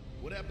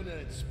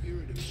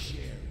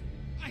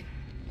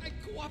 I'm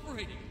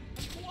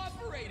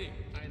cooperating.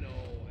 I know,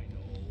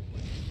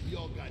 but we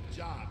all got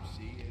jobs,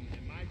 see?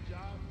 And my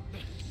job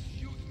is to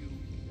shoot you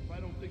if I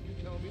don't think you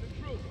tell me the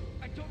truth.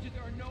 I told you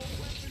there are no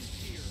weapons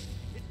here.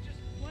 It's just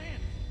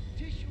plants,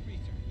 tissue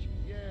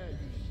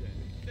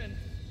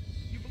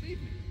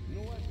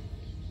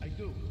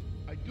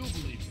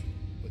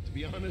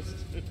be honest,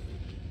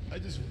 I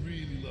just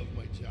really love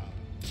my job.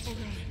 Oh God.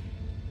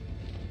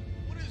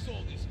 What is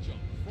all this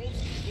junk?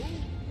 Frozen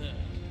food? Nah,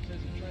 says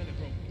they're trying to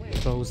grow plants.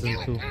 Frozen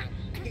food.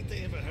 Ain't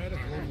they ever heard of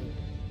global?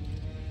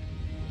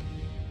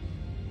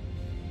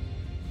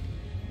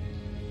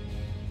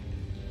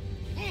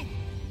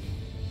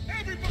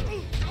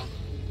 Everybody!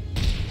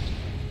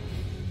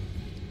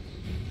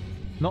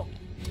 No.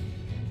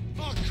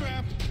 Oh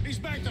crap! He's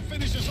back to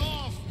finish us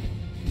off!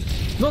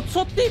 No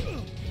co ty?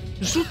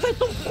 Rzucaj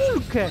tą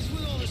kulkę!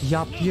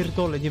 Ja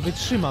pierdolę, nie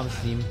wytrzymam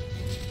z nim.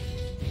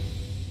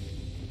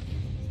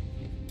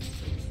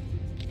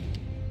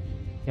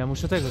 Ja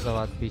muszę tego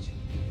załatwić.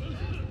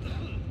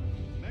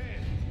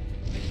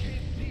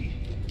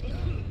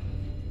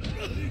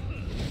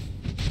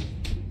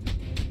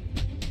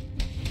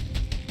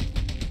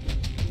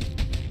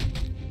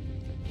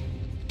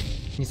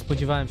 Nie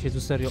spodziewałem się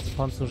tu serio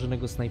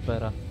opancerzonego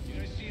snajpera.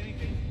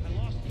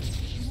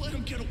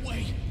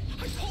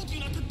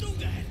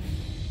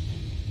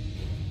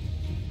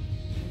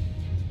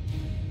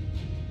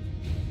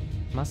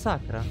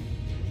 Masakra.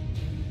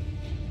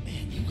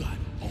 Man, you got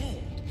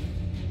owned.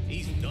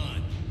 He's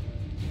done.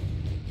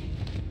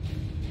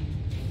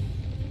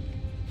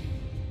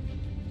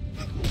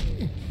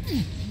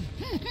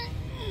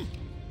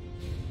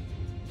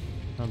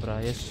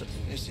 Dobra, jeszcze...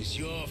 This is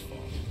your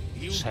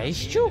fault.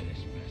 6?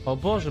 O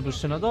Boże, bo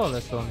jeszcze na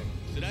dole są.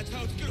 So that's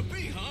how it's gonna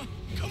be, huh?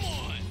 Come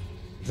on.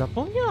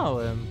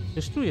 Zapomniałem.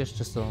 Przecież tu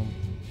jeszcze są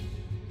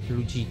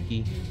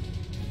ludziki.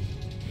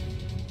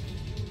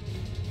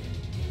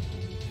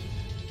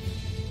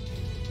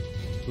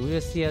 Tu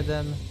jest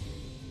jeden.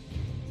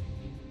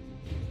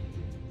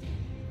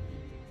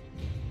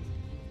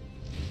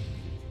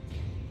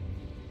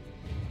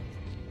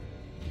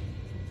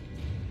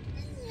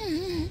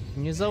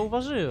 Nie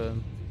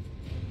zauważyłem.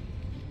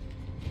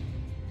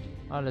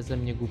 Ale ze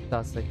mnie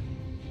głuptasek.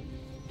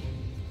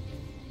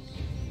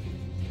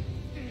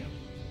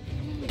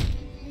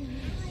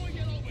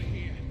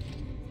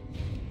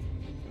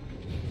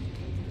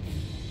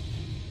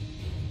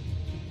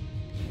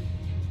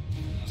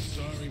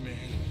 Sorry, man.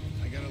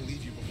 I gotta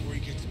leave you before he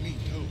gets me,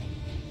 too.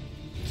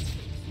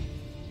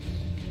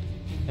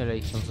 Ile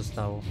ich tam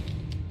zostało?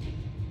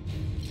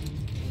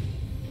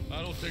 I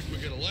don't think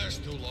we're gonna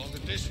last too long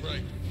at this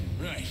rate.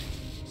 Right.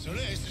 So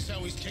this is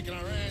how he's kicking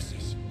our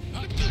asses.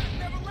 The dude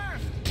never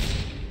left!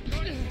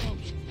 Cut throat!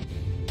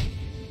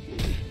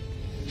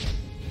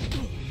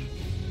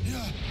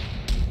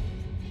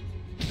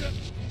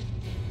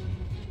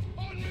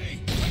 On me!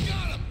 I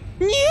got him!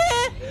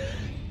 Nie!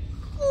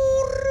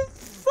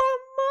 Kurwa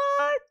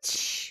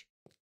mać!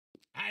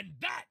 And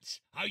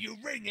that's how you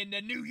ring in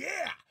the new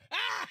year.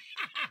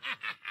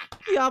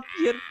 Ja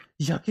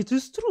Jakie to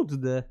jest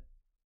trudne.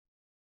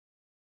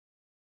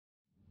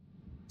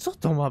 Co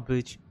to ma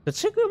być?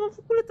 Dlaczego ja mam w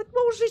ogóle tak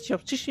mało życia?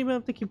 Wcześniej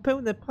miałem takie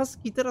pełne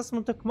paski, teraz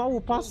mam tak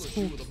mało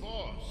pasków.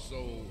 So,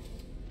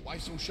 why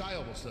so shy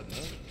all of a sudden,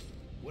 huh?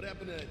 What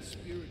happened to that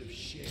spirit of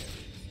share?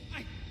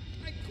 I'm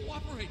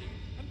cooperating.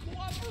 I'm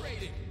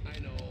cooperating. I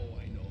know.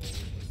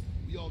 But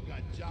we all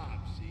got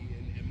jobs, see?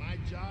 And my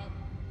job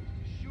is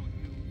to shoot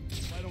you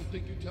if I don't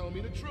think you're telling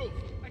me the truth.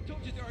 I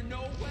told you there are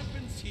no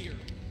weapons here.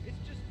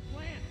 It's just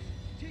plants,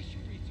 tissue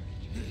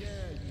research.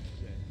 Yeah, you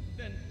said.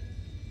 Then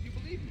you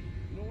believe me?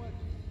 You know what?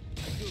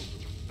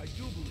 I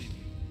do believe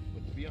you.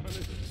 But to be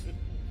honest,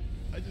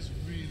 I just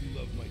really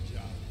love my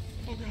job.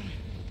 Oh God.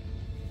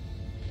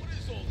 What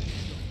is all this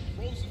stuff?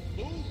 Frozen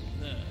food?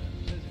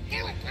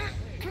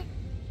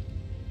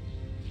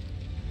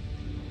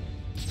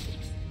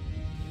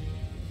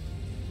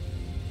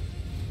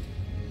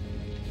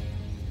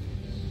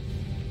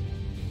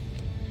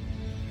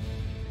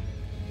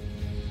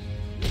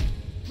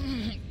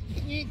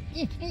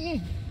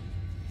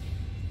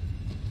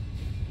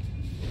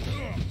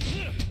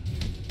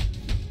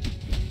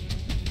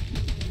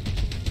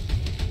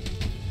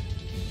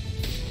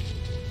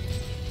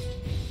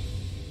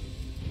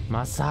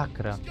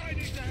 Masakra.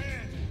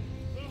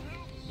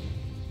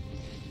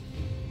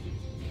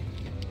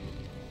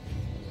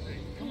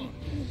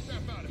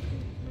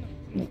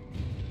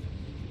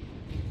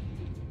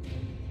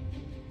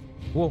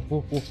 Ło.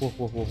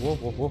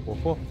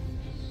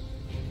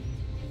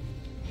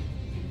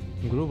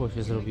 Grubo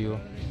się zrobiło.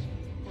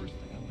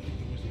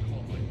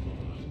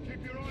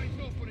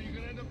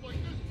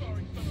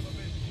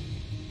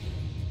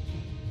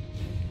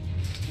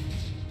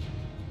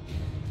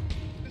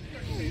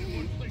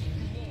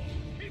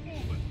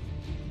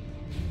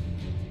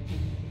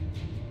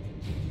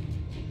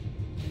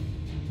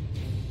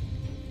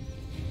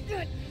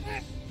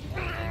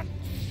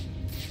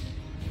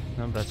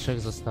 Dobra, 3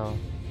 zostało.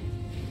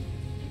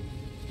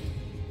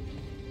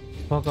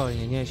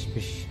 Spokojnie, nie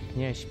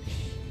śpisz.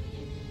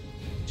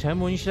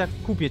 Czemu oni się tak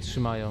w kupie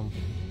trzymają?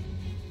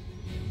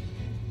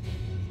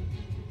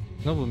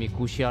 Znowu mnie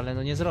kusi, ale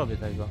no nie zrobię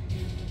tego.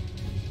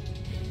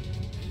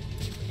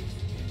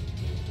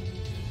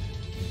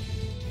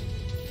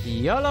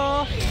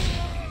 Jolo!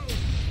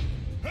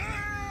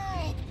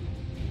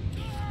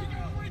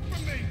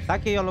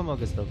 Takie jolo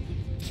mogę zrobić.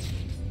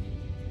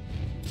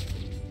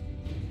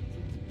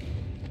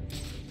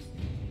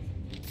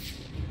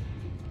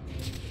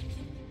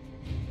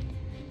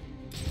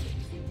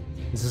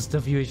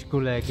 Zostawiłeś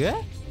kolegę?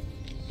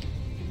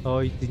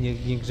 Oj, ty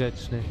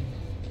niegrzeczny.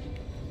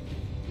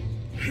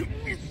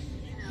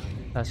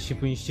 Teraz się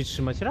powinniście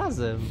trzymać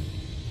razem.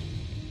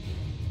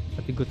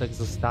 A ty go tak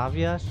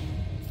zostawiasz?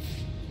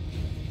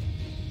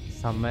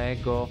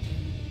 Samego.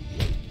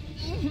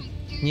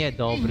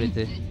 Niedobry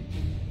ty.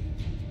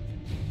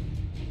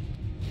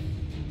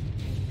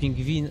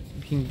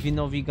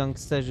 Pingwinowi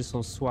gangsterzy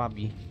są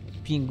słabi.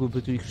 Pingu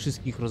by tu ich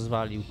wszystkich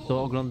rozwalił.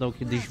 Kto oglądał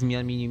kiedyś w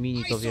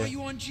Mini to wie.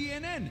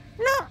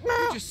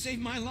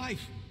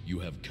 You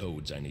have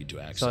codes I need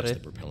to access the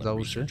propellant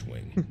research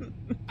wing.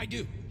 I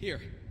do. Here.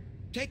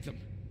 Take them.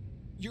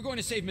 You're going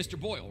to save Mr.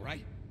 Boyle,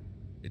 right?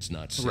 It's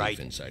not safe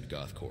inside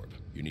GothCorp.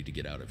 You need to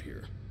get out of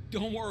here.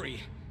 Don't worry.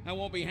 I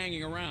won't be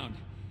hanging around.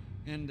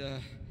 And,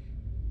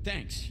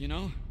 thanks, you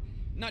know?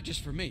 Not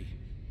just for me.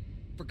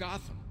 For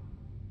Gotham.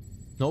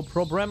 No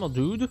problemo,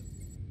 dude.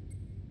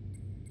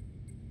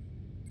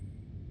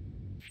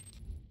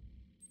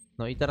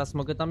 No i teraz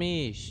mogę tam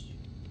iść.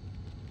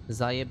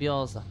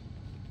 Zajebioza.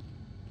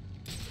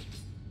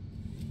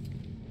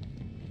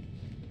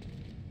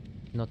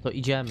 No to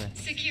idziemy.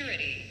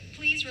 Security,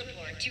 please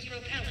report to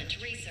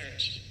propellant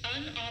research.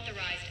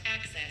 Unauthorized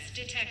access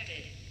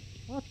detected.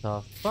 What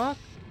the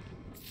fuck?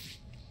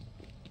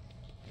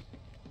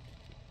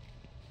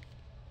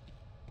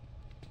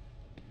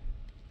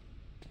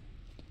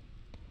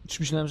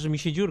 Myślałem, że mi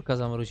się dziurka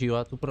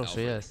zamroziła, tu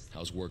proszę jest.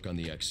 How's work on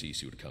the XC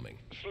suit coming?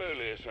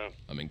 Slowly, sir.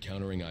 I'm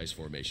encountering ice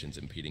formations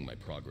impeding my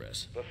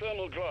progress. The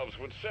thermal gloves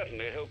would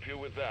certainly help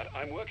you with that.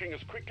 I'm working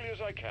as quickly as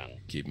I can.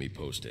 Keep me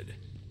posted.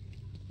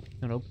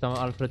 Rób tam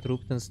Alfred,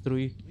 rób ten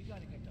strój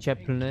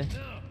cieplny.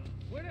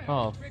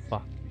 O,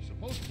 fuck.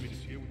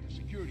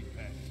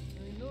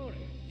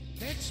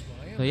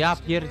 No ja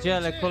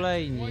pierdzielę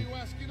kolejni.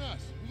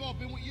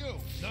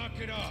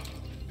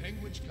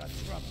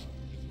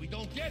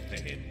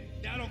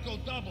 That'll go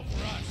double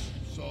for us.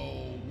 So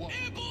what?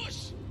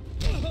 Ambush!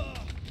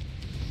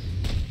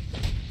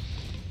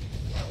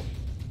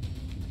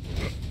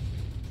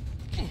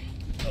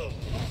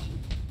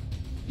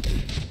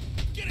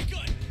 Get a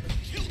gun!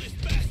 Kill this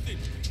bastard!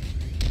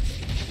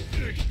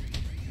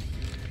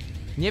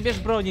 Nie bierz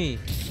broni!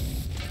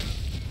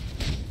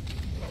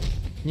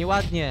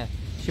 Nieładnie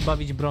się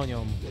bawić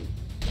bronią.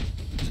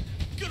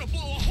 Gonna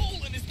blow a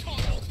hole in this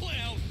cargo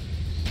clown!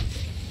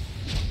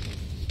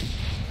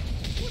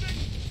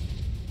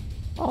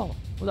 O,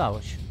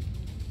 udało się.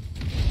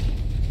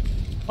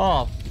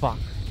 O, fuck.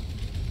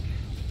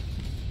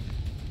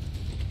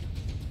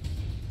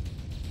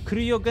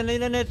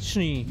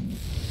 Kriogenetyczni.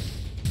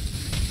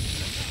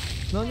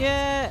 No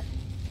nie!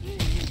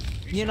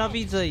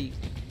 Nienawidzę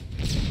ich.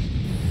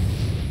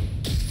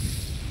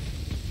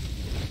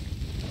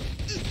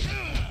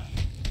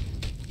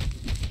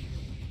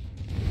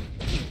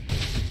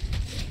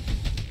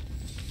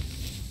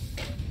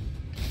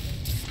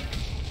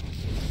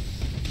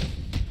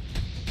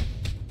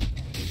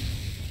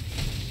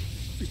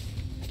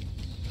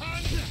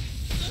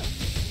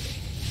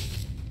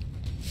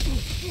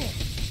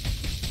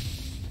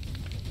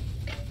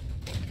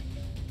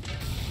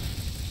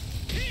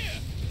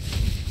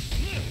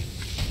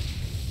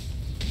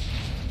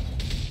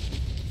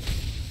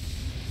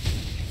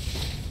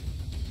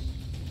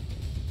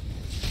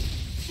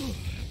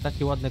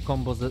 Takie ładne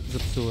combo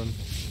zepsułem.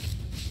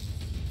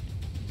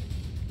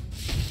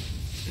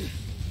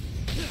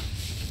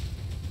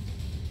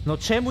 No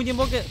czemu nie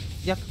mogę,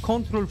 jak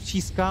kontrol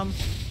wciskam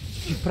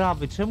i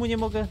prawy, czemu nie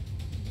mogę?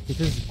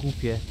 To jest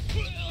głupie.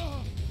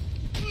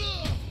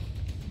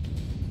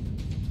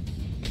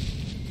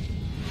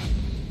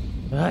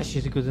 Ja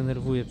się tylko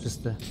denerwuję przez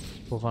te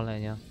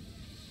powalenia.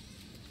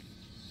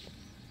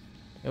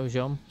 Yo,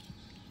 ziom.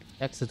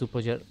 Jak se tu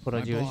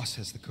poradziłeś?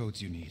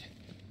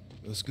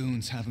 Those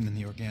goons have him in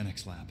the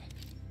organics lab.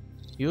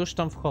 Już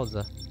tam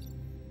wchodzę.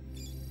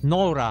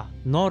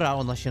 Nora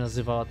ona się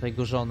nazywała, ta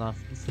jego żona,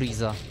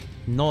 Freeza.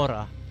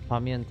 Nora,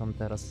 pamiętam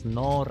teraz,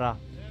 Nora.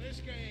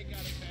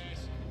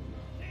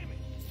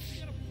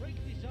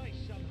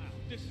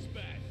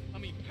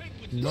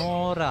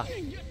 Nora.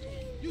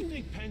 You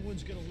think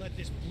Penguin's gonna let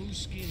this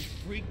blue-skinned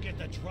freak get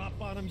the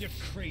drop on him?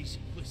 You're crazy.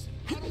 Listen,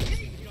 I don't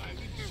think the guy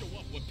needs to show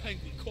up when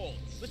Penguin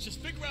calls. Let's just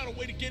figure out a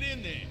way to get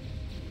in there.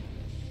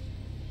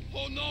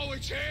 Oh no,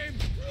 it's him!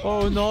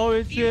 Oh no,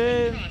 it's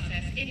him!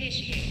 Process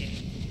initiated.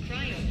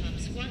 Cryo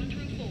pumps 1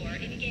 through 4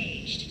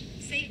 engaged.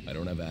 Safe. I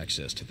don't have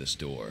access to this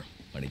door.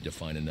 I need to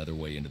find another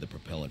way into the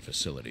propellant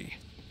facility.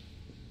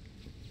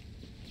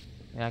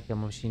 Jak ja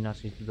mam się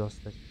inaczej tu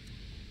dostać?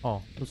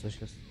 O, tu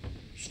coś jest.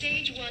 Stage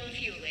 1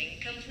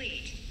 fueling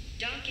complete.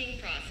 Docking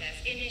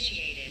process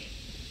initiated.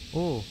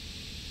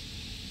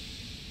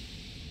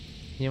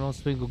 Nie mam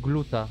swojego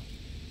gluta.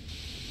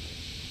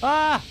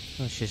 A!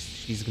 No się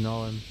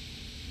ślizgnąłem.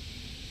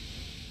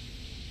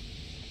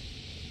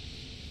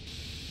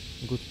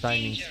 Good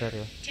timing,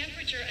 serio.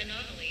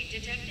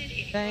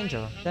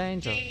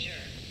 Danger.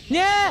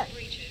 Nie!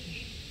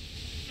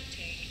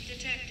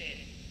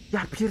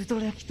 Ja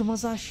pierdolę, jaki to ma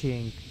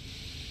zasięg.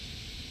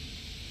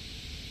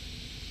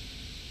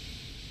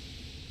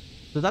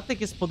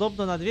 Dodatek jest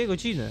podobno na 2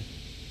 godziny.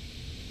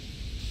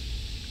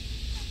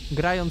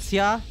 Grając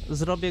ja,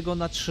 zrobię go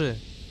na 3.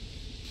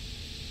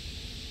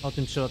 O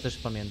tym trzeba też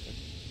pamiętać.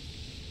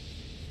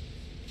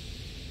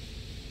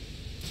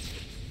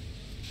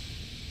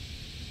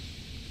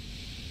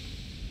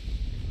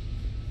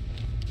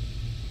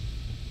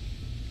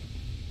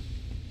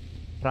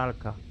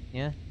 Pralka,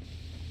 nie?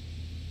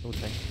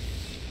 Tutaj.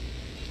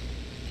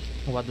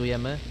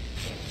 Ładujemy.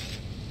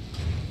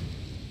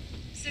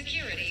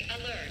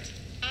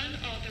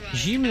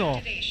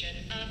 Zimno!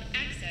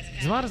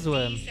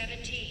 Zmarzłem!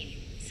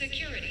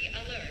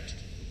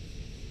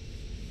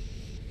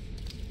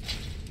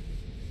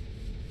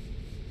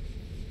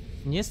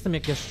 Nie jestem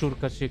jak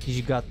jaszczurka czy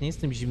jakiś gad, nie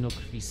jestem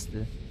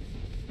zimnokrwisty.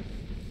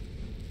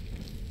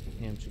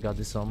 Nie wiem, czy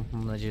gady są.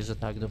 Mam nadzieję, że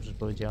tak, dobrze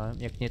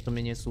powiedziałem. Jak nie, to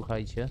mnie nie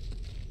słuchajcie.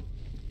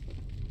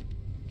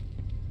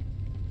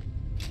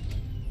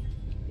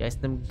 Ja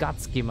jestem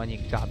gackiem, a nie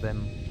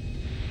gadem.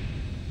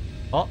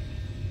 O!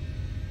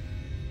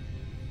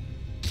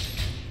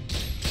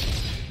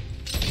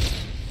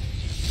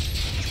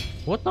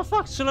 What the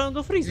fuck? Strzelają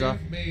do Freeza.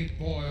 Give me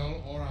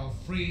Boyle or I'll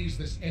freeze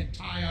this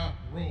entire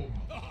room.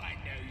 Oh, I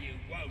know you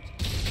won't.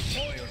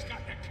 Boyle's got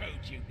the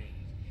code you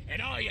need,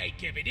 and I ain't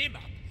giving him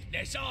up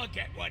unless I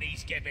get what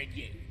he's giving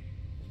you.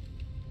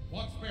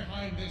 What's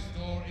behind this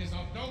door is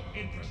of no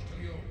interest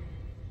to you.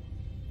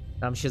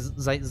 Tam się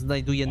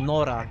znajduje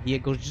Nora,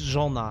 jego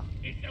żona.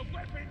 It's the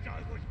weapons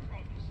I was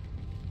promised.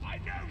 I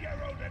know you're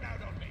holding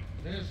out on me.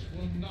 This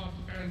will not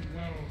end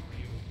well for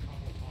you,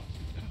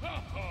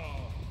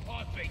 Cobblepot.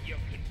 I think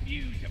you're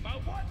confused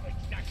about what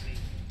exactly.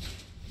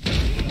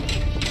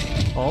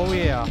 Oh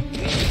yeah.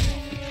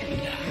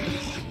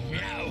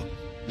 Now,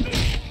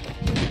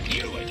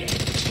 you again.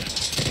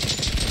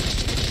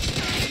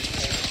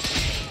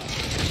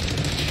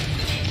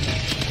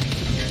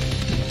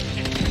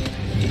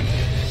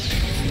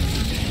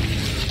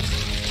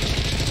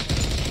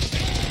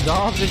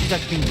 Dobrze ci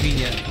tak,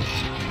 pingwinie.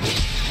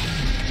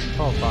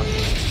 O, fuck.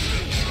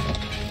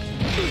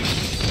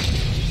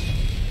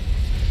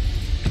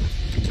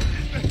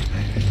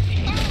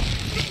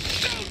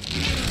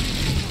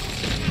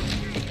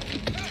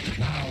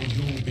 Now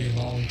you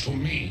belong to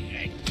me.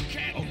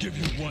 I'll give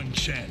you one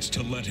chance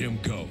to let him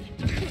go.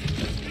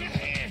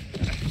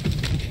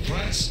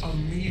 Threats are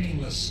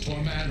meaningless to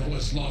a man who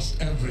has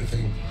lost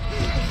everything.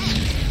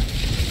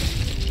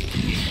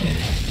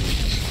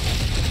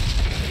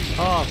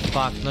 O,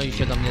 fuck, no i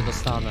się do mnie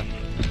dostanę.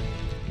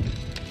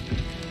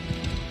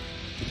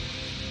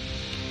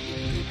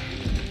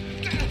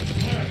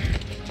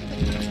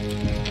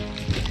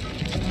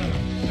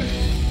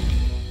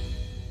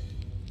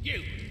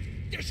 You,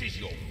 this is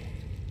your fault.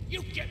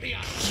 You get me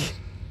out of this.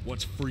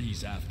 What's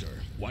Freeze after?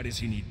 Why does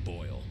he need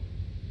Boyle?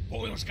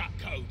 Boyle's got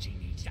codes he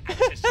needs to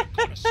access some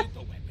kind of super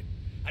weapon.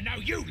 And now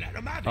you let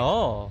him have it.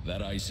 Oh.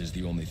 That ice is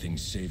the only thing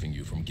saving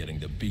you from getting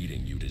the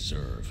beating you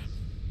deserve.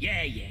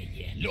 Yeah.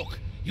 Look,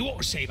 you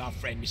ought to save our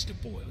friend Mr.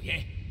 Boyle,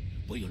 yeah?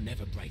 But you'll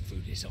never break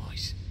through this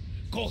ice.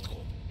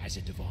 Gotham has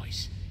a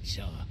device. It's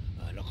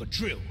like a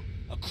drill,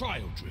 a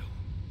cryo drill.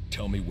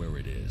 Tell me where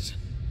it is.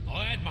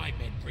 I had my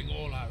men bring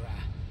all our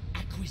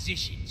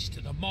acquisitions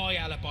to the My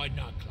Alibi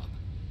nightclub.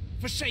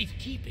 For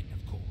safekeeping,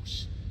 of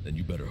course. Then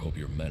you better hope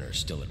your men are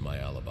still at My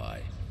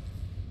Alibi.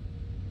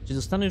 Czy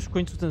dostanę już w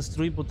końcu ten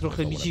strój, bo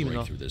trochę mi zimno.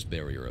 Break through this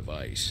barrier of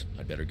ice.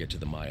 I'd better get to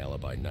the My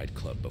Alibi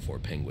nightclub before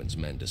Penguin's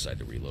men decide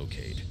to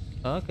relocate.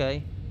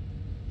 Okay.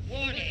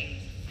 Warning.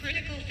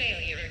 Critical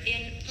failure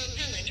in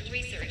propellant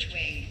research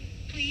wing.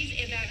 Please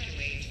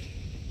evacuate.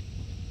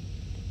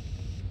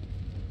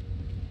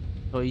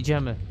 To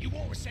idziemy.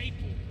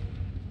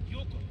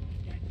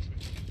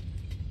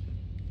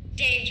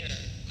 Danger.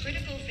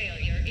 Critical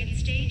failure in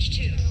stage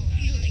 2.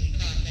 Fueling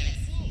process.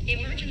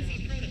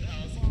 Emergency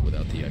protocols.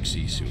 Without the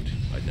XE suit,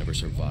 I'd never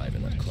survive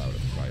in that cloud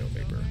of cryo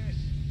vapor.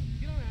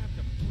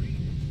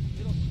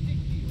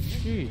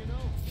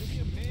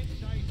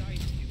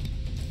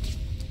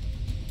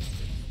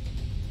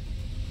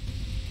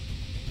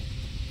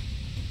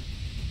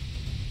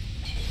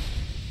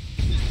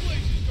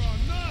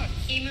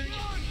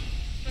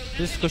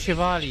 Wszystko się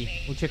wali.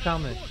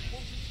 Uciekamy.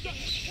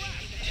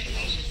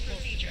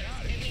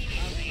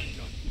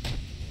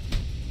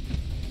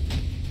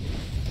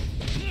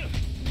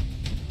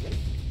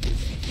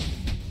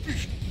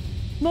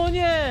 No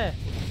nie!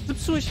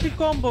 Zepsułeś mi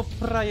combo,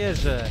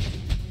 frajerze!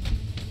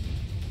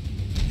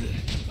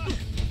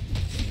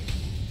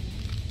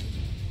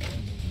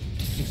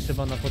 Ich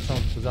trzeba na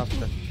początku,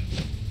 zawsze.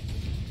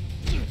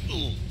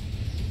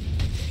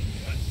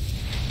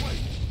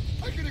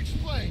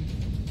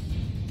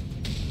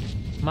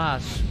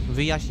 Masz,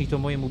 wyjaśnij to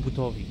mojemu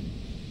butowi.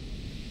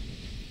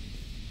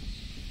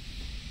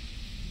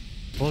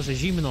 Boże,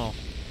 zimno!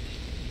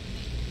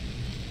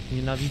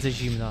 Nienawidzę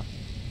zimna.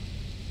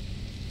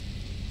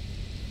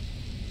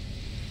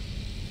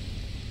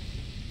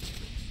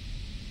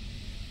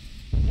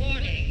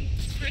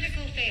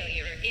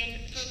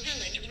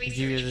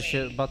 Dziwię, że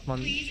się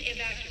Batman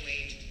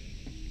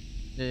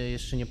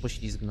jeszcze nie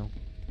poślizgnął.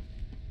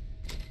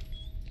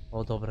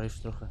 O dobra, już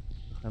trochę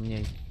trochę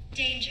mniej.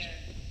 Danger.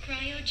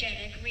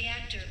 Cryogenic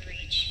reactor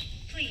breach.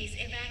 Please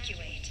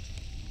evacuate.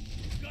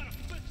 Gotta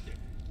fix it.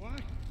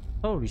 What?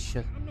 Holy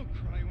shit. I'm no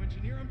cryo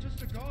engineer, I'm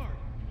just a guard.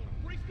 You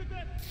wanna break to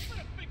that? I'm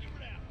gonna figure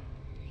it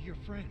out. Your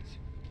friends.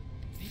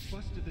 They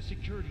busted the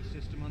security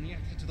system on the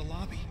exit to the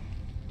lobby.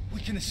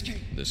 We can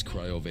escape. This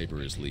cryo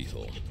vapor is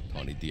lethal.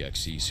 I'll need the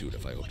XC suit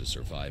if I hope to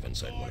survive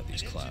inside one of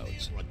these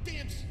clouds. Or a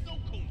damn snow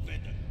cone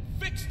vendor.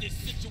 Fix this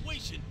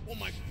situation, or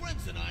my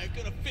friends and I are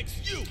gonna fix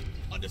you.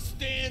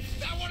 Understand? Is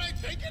that what I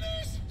think it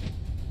is?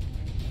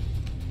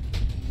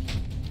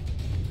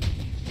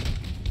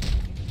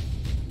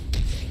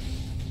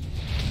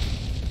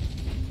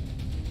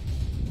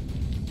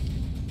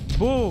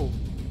 Boom!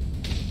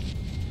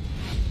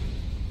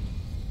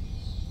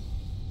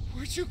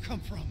 Where'd you come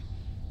from?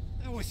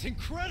 That was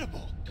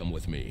incredible! Come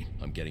with me.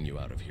 I'm getting you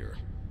out of here.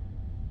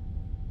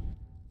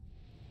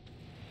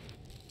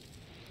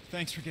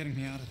 Thanks for getting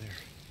me out of there.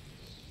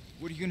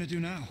 What are you gonna do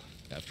now?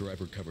 After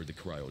I've recovered the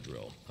cryo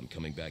drill, I'm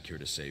coming back here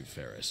to save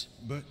Ferris.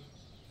 But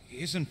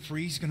isn't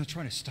Freeze gonna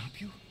try to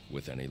stop you?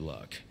 With any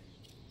luck.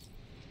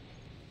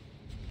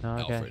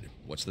 Okay. Alfred,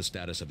 what's the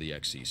status of the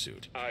XC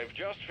suit? I've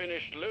just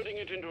finished loading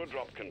it into a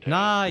drop container.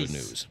 Nice! Good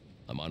news.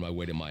 I'm on my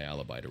way to my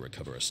alibi to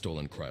recover a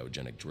stolen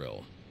cryogenic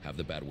drill. Have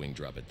the Batwing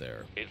drop it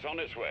there. It's on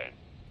its way.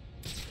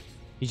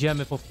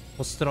 Idziemy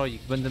po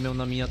stroik, będę miał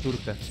na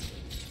miniaturkę.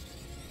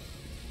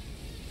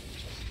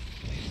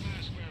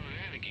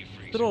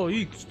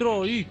 Stroik,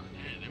 stroik!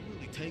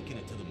 Taking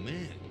it to the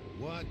man.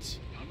 What?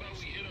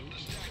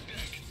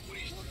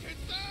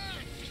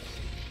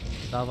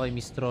 Dawaj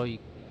mi stroik.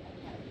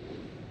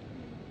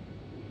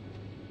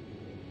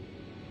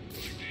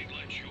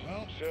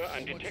 Sir,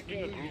 I'm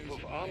detecting a group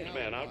of armed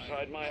men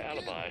outside my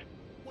alibi.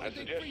 I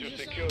suggest you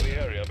secure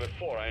the area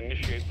before I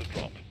initiate the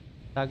drop.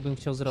 Tak bym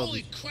chciał Holy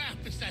zrobić.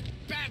 crap, it's that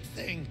bat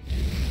thing!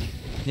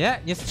 Nie,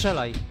 nie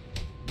strzelaj.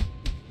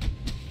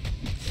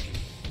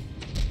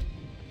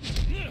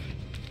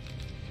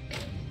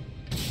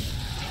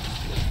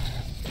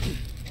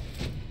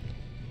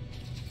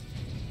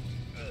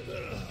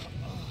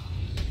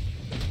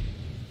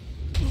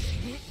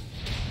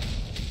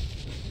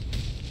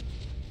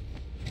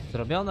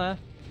 Zrobione?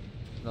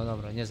 No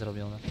dobra, nie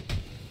zrobione.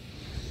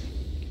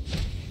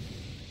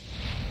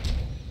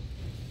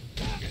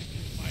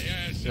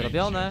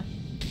 Zrobione.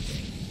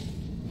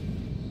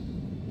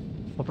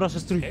 Poproszę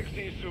strój.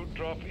 XC suit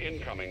drop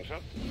incoming, sir.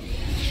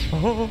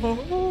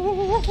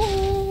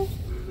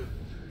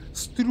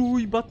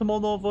 Strój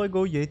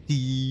Batmanowego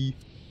Yeti.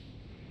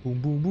 Bum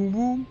bum bum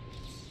bum.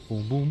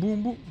 Bum bum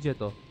bum bum. Gdzie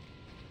to?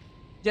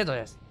 Gdzie to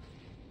jest?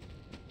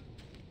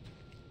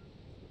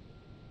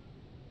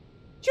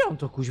 Gdzie on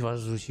to kuźwa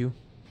rzucił?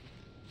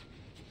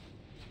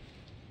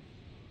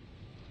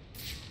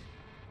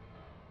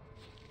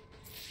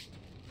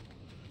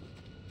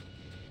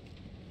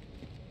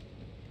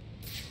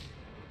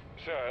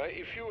 Sir,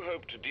 if you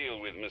hope to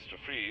deal with Mr.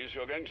 Freeze,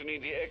 you're going to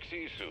need the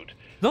XE suit.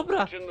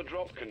 Dobra. It's in the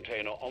drop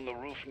container on the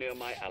roof near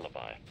my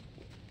alibi.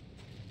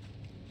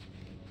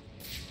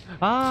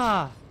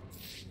 A!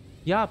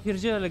 Ja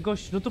pierdzielę,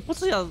 gość, no to po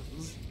co ja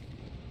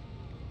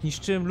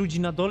niszczyłem ludzi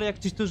na dole, jak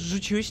ty to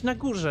rzuciłeś na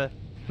górze?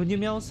 To nie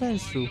miało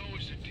sensu.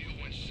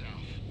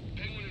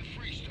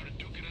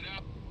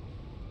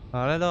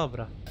 Ale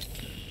dobra.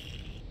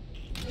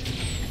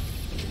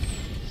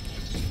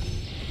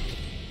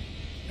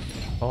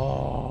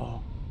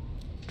 O!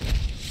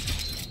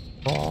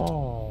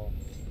 O!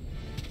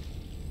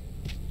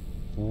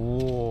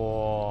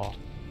 Ło!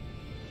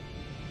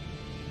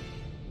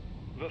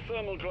 The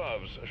thermal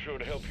gloves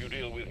should help you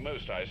deal with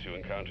most ICU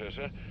encounters,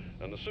 sir.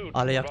 And the suit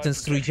Ale jak ten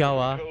strój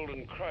działa,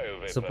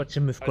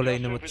 zobaczymy w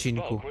kolejnym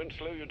odcinku.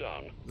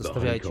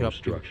 Zostawiajcie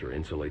łapki.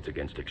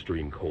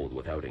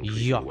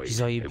 Jaki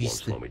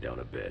zajebisty.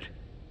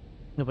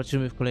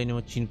 Zobaczymy w kolejnym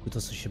odcinku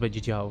to, co się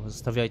będzie działo.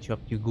 Zostawiajcie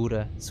łapki w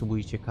górę,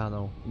 subujcie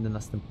kanał i do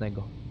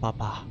następnego. Pa,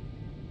 pa.